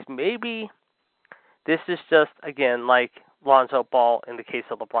couple weeks, maybe this is just, again, like Lonzo Ball in the case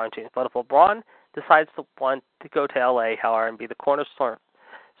of LeBron James. But if LeBron decides to want to go to L.A., however, and be the cornerstone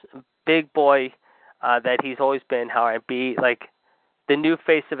big boy that he's always been, however, and be like the new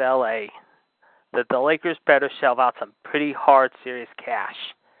face of L.A., that the Lakers better shell out some pretty hard, serious cash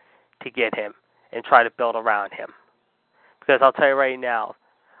to get him and try to build around him. Because I'll tell you right now,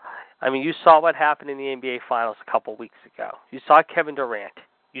 I mean, you saw what happened in the NBA Finals a couple weeks ago. You saw Kevin Durant.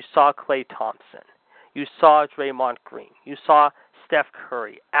 You saw Klay Thompson. You saw Draymond Green. You saw Steph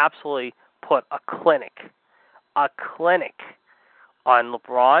Curry absolutely put a clinic on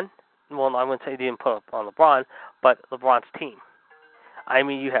LeBron. Well, I wouldn't say he didn't put it on LeBron, but LeBron's team. I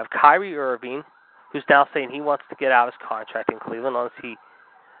mean, you have Kyrie Irving, who's now saying he wants to get out of his contract in Cleveland unless he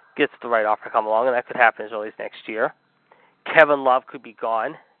gets the right offer to come along, and that could happen as early as next year. Kevin Love could be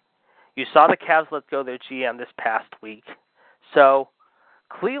gone. You saw the Cavs let go their GM this past week. So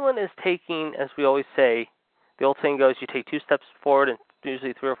Cleveland is taking, as we always say, the old saying goes, you take 2 steps forward and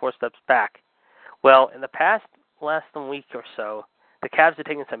usually 3 or 4 steps back. Well, in the past less than week or so, the Cavs are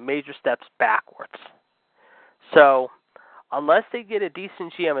taking some major steps backwards. So unless they get a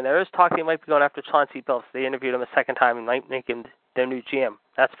decent GM, and there is talk they might be going after Chauncey Billups, they interviewed him a second time and might make him their new GM.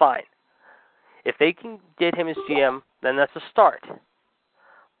 That's fine. If they can get him as GM, then that's a start.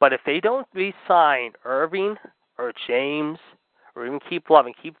 But if they don't re-sign Irving or James or even keep Love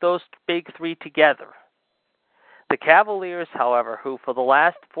and keep those big 3 together, the Cavaliers, however, who for the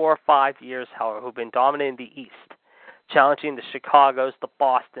last 4 or 5 years, however, who've been dominating the East, challenging the Chicagos, the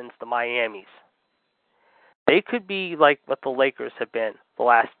Bostons, the Miamis, they could be like what the Lakers have been the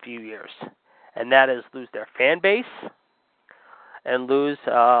last few years, and that is lose their fan base and lose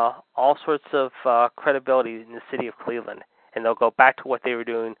all sorts of credibility in the city of Cleveland. And they'll go back to what they were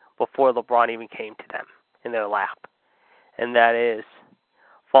doing before LeBron even came to them in their lap. And that is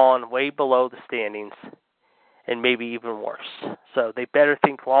falling way below the standings and maybe even worse. So they better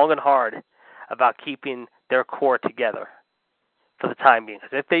think long and hard about keeping their core together for the time being.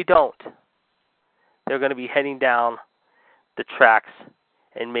 Because if they don't, they're going to be heading down the tracks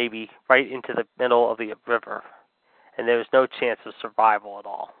and maybe right into the middle of the river. And there's no chance of survival at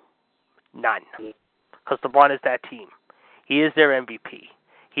all. None. Because LeBron is that team. He is their MVP.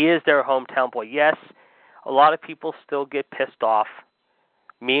 He is their hometown boy. Yes, a lot of people still get pissed off,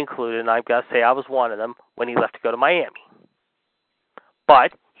 me included, and I've got to say I was one of them, when he left to go to Miami.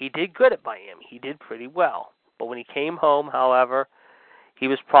 But he did good at Miami. He did pretty well. But when he came home, however, he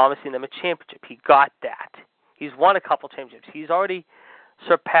was promising them a championship. He got that. He's won a couple championships. He's already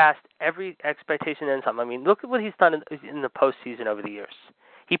surpassed every expectation and some. I mean, look at what he's done in the postseason over the years.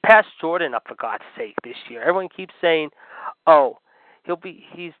 He passed Jordan up, for God's sake, this year. Everyone keeps saying, oh,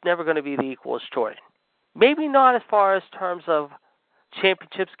 he's never going to be the equal as Jordan. Maybe not as far as terms of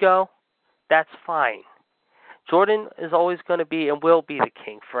championships go. That's fine. Jordan is always going to be and will be the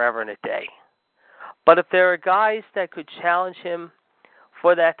king forever and a day. But if there are guys that could challenge him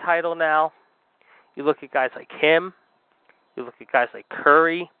for that title now, you look at guys like him, you look at guys like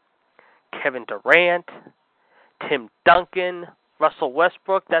Curry, Kevin Durant, Tim Duncan, Russell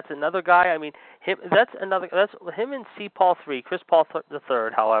Westbrook. That's another guy. I mean, that's him and C. Paul III, Chris Paul III,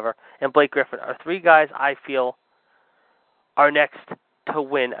 however, and Blake Griffin are 3 guys I feel are next to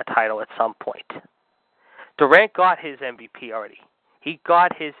win a title at some point. Durant got his MVP already. He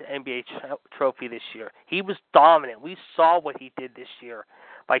got his NBA trophy this year. He was dominant. We saw what he did this year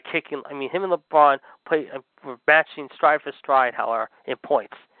by kicking. I mean, him and LeBron were matching stride for stride, however, in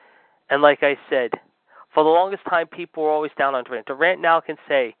points. And like I said, for the longest time, people were always down on Durant. Durant now can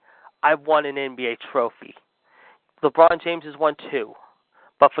say, I've won an NBA trophy. LeBron James has won 2.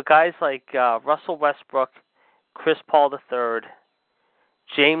 But for guys like Russell Westbrook, Chris Paul III,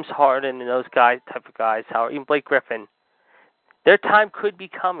 James Harden, and those type of guys, even Blake Griffin, their time could be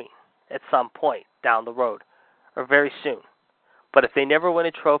coming at some point down the road, or very soon. But if they never win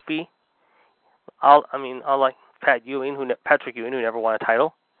a trophy, I'll like Patrick Ewing, who never won a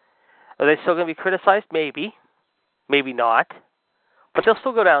title. Are they still going to be criticized? Maybe. Maybe not. But they'll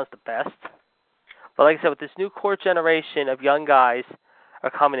still go down as the best. But like I said, with this new core generation of young guys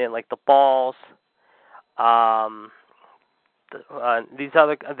are coming in, like the Balls, the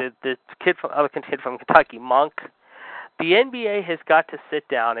kid from Kentucky, Monk. The NBA has got to sit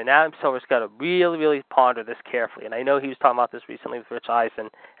down, and Adam Silver's got to really, really ponder this carefully. And I know he was talking about this recently with Rich Eisen,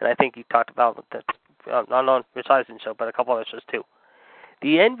 and I think he talked about that not on Rich Eisen's show, but a couple other shows too.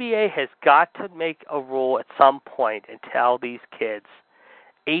 The NBA has got to make a rule at some point and tell these kids,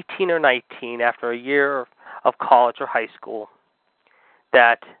 18 or 19, after a year of college or high school,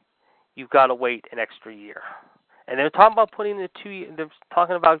 that you've got to wait an extra year. And they're talking about they're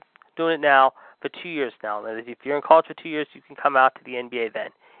talking about doing it now for 2 years now. And if you're in college for 2 years, you can come out to the NBA then,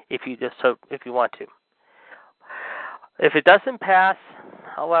 if you want to. If it doesn't pass,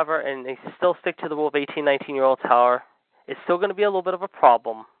 however, and they still stick to the rule of 18, 19-year-olds, however, it's still going to be a little bit of a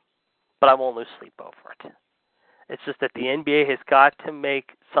problem, but I won't lose sleep over it. It's just that the NBA has got to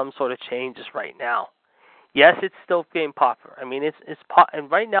make some sort of changes right now. Yes, it's still getting popular. I mean, and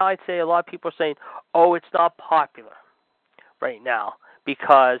right now I'd say a lot of people are saying, oh, it's not popular right now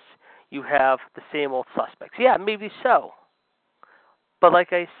because you have the same old suspects. Yeah, maybe so. But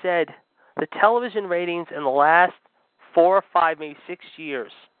like I said, the television ratings in the last 4 or 5, maybe 6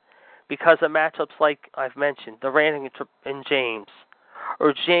 years, because of matchups like I've mentioned, Durant and James,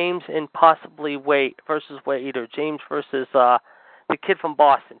 or James and possibly Wade versus Wade, or James versus the kid from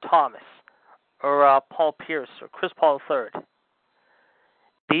Boston, Thomas, or Paul Pierce, or Chris Paul III.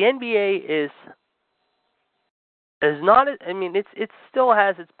 The NBA is not. I mean, it still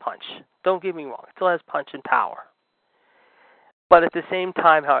has its punch. Don't get me wrong; it still has punch and power. But at the same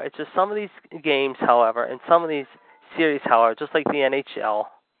time, however, it's just some of these games, however, and some of these series, however, just like the NHL,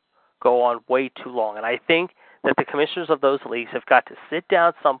 go on way too long. And I think that the commissioners of those leagues have got to sit down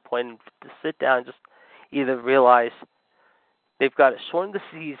at some point and just either realize they've got to shorten the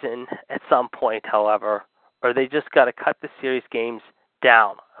season at some point, however, or they just got to cut the series games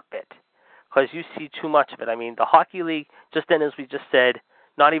down a bit. Because you see too much of it. I mean, the Hockey League just ended, as we just said,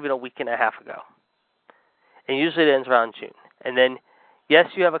 not even a week and a half ago. And usually it ends around June. And then, yes,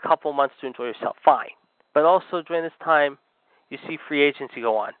 you have a couple months to enjoy yourself, fine. But also during this time, you see free agency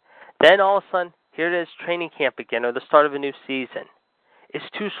go on. Then all of a sudden, here it is, training camp again, or the start of a new season. It's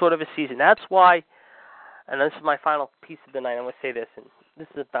too short of a season. That's why, and this is my final piece of the night, I'm going to say this, and this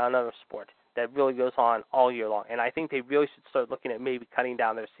is about another sport that really goes on all year long. And I think they really should start looking at maybe cutting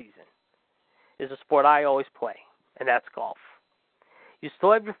down their season. It's a sport I always play, and that's golf. You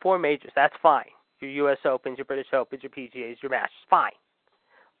still have your 4 majors, that's fine. Your U.S. Opens, your British Opens, your PGAs, your Masters, fine.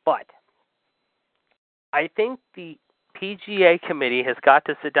 But I think the PGA committee has got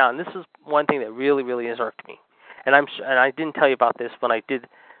to sit down. This is one thing that really, really has irked me. And I didn't tell you about this when I did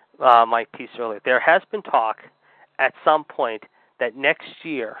my piece earlier. There has been talk at some point that next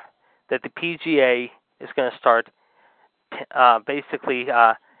year that the PGA is going to start basically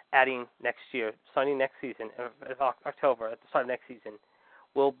adding next year, starting next season, October, at the start of next season,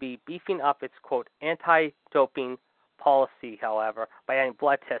 will be beefing up its, quote, anti-doping policy, however, by adding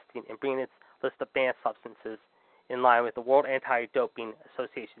blood testing and bringing its list of banned substances in line with the World Anti-Doping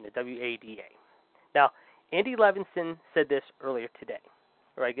Association, the WADA. Now, Andy Levinson said this earlier today,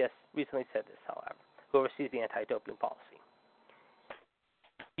 or I guess recently said this, however, who oversees the anti-doping policy.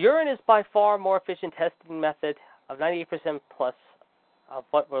 Urine is by far more efficient testing method of 98% plus of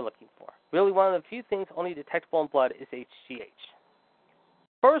what we're looking for. Really, one of the few things only detectable in blood is HGH.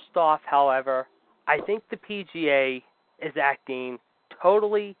 First off, however, I think the PGA is acting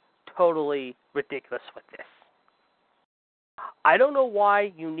totally ridiculous with this. I don't know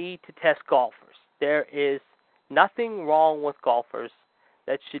why you need to test golfers. There is nothing wrong with golfers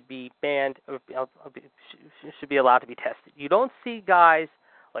that should be banned or should be allowed to be tested. You don't see guys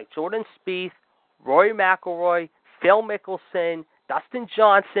like Jordan Spieth, Rory McIlroy, Phil Mickelson, Dustin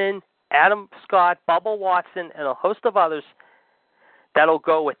Johnson, Adam Scott, Bubba Watson, and a host of others that'll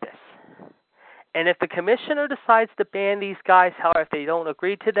go with this. And if the commissioner decides to ban these guys, however, if they don't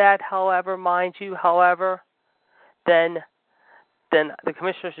agree to that, however, mind you, however, then the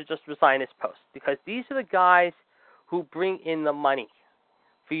commissioner should just resign his post, because these are the guys who bring in the money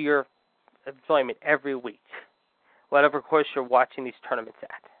for your enjoyment every week, whatever course you're watching these tournaments at.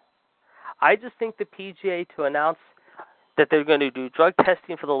 I just think the PGA to announce that they're going to do drug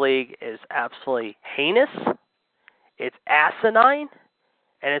testing for the league is absolutely heinous, it's asinine,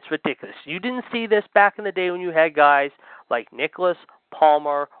 and it's ridiculous. You didn't see this back in the day when you had guys like Nicklaus,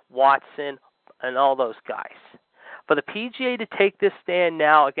 Palmer, Watson, and all those guys. For the PGA to take this stand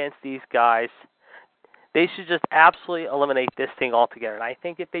now against these guys, they should just absolutely eliminate this thing altogether. And I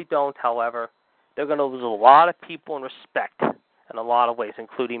think if they don't, however, they're going to lose a lot of people in respect in a lot of ways,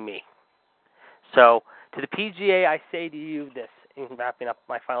 including me. So, to the PGA, I say to you this, in wrapping up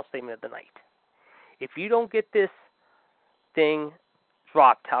my final statement of the night. If you don't get this thing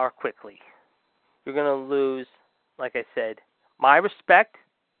dropped quickly, you're going to lose, like I said, my respect,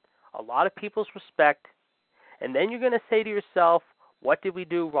 a lot of people's respect, and then you're going to say to yourself, what did we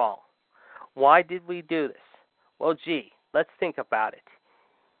do wrong? Why did we do this? Well, gee, let's think about it.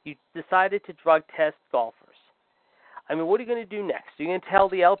 You decided to drug test golfers. I mean, what are you going to do next? Are you going to tell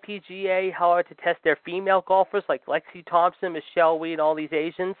the LPGA how to test their female golfers like Lexi Thompson, Michelle Wee, and all these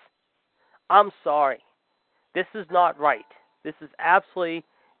Asians? I'm sorry. This is not right. This is absolutely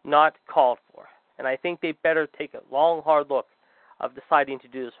not called for. And I think they better take a long, hard look of deciding to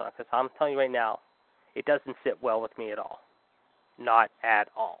do this one, because I'm telling you right now, it doesn't sit well with me at all. Not at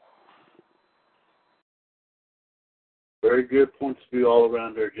all. Very good points of view all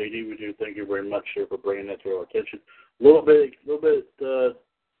around there, JD. We do thank you very much, sir, for bringing that to our attention. A little bit over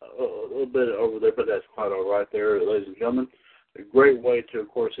there, but that's quite all right there, ladies and gentlemen. A great way to, of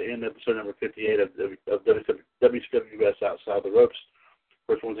course, end episode number 58 of WCWUS Outside the Ropes. Of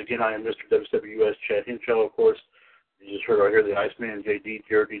course, once again, I am Mr. WCWUS Chad Henshaw, of course. You just heard right here the Iceman, JD,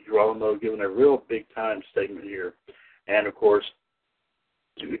 Jared DiGirolamo, giving a real big-time statement here. And, of course,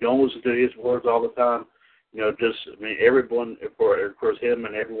 if you don't listen to his words all the time, everyone, of course, him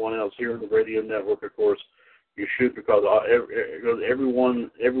and everyone else here on the radio network, of course, you should, because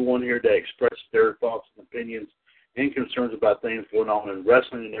everyone here that expressed their thoughts and opinions and concerns about things going on in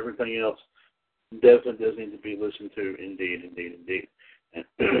wrestling and everything else definitely does need to be listened to, indeed.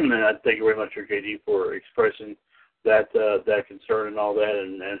 And I thank you very much, JD, for expressing that concern and all that.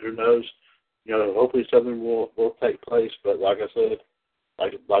 And who knows, hopefully something will take place. But like I said,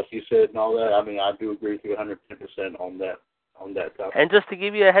 like you said and all that, I mean, I do agree with you 110% on that topic. And just to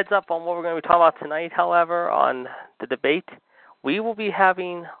give you a heads up on what we're going to be talking about tonight, however, on the debate, we will be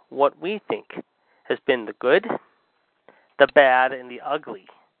having what we think has been the good, the bad, and the ugly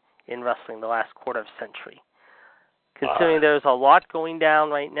in wrestling the last quarter of a century. Considering there's a lot going down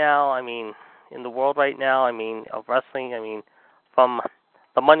right now, I mean, in the world right now, I mean, of wrestling, I mean, from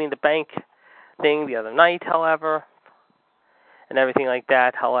the Money in the Bank thing the other night, however, and everything like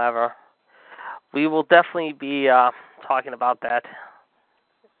that, however, we will definitely be talking about that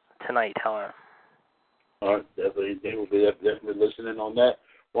tonight, however. All right, definitely. They will be definitely listening on that.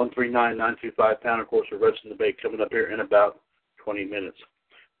 139-925-pound, of course, for Wrestling Debate coming up here in about 20 minutes.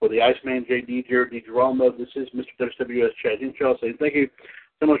 For the Iceman, JD, Jared DiGirolamo, this is Mr. WCWUS Chad Henshaw saying thank you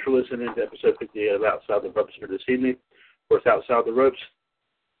so much for listening to episode 58 of Outside the Ropes here this evening. Of course, Outside the Ropes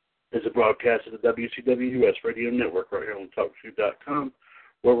is a broadcast of the WCWUS Radio Network right here on TalkShoe.com,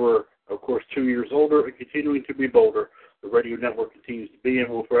 where we're, of course, 2 years older and continuing to be bolder. The radio network continues to be and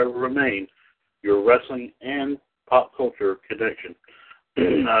will forever remain your wrestling and pop culture connection.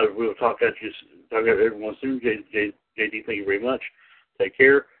 We'll talk at everyone soon. JD, thank you very much. Take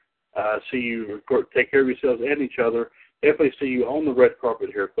care. See you. Take care of yourselves and each other. Definitely see you on the red carpet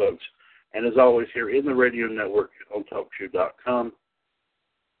here, folks. And as always, here in the radio network on TalkShoe.com.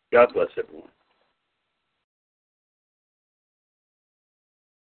 God bless everyone.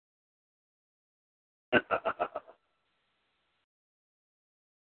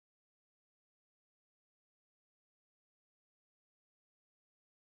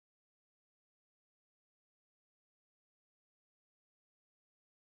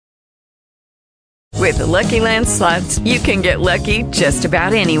 With the Lucky Land Slots, you can get lucky just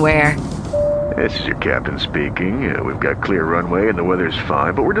about anywhere. This is your captain speaking. We've got clear runway and the weather's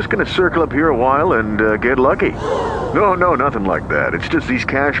fine, but we're just going to circle up here a while and get lucky. No, nothing like that. It's just these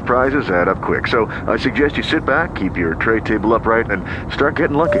cash prizes add up quick. So I suggest you sit back, keep your tray table upright, and start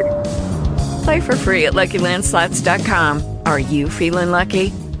getting lucky. Play for free at LuckyLandSlots.com. Are you feeling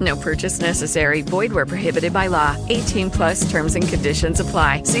lucky? No purchase necessary. Void where prohibited by law. 18+ terms and conditions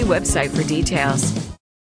apply. See website for details.